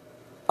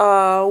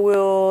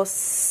 we'll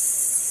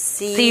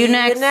see you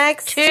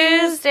next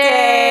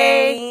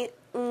Tuesday.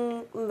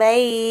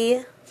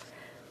 Bye.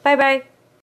 Bye-bye.